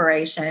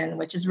inspiration,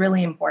 which is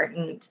really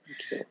important.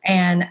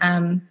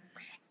 And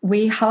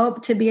we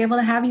hope to be able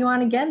to have you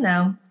on again,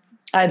 though.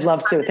 I'd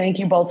love to. Thank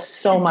you both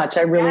so much.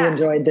 I really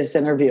enjoyed this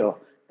interview.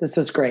 This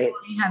was great.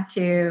 We have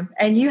to.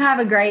 And you have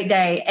a great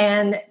day.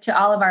 And to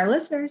all of our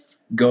listeners,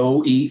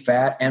 go eat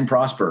fat and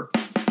prosper.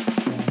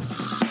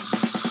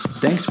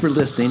 Thanks for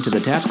listening to The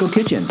Tactical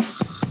Kitchen.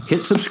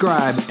 Hit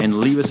subscribe and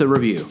leave us a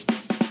review.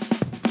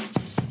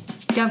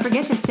 Don't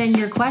forget to send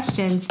your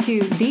questions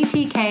to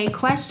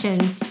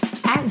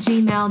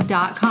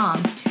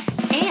btkquestions@gmail.com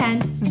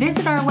and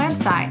visit our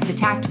website,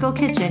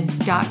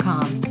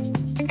 thetacticalkitchen.com.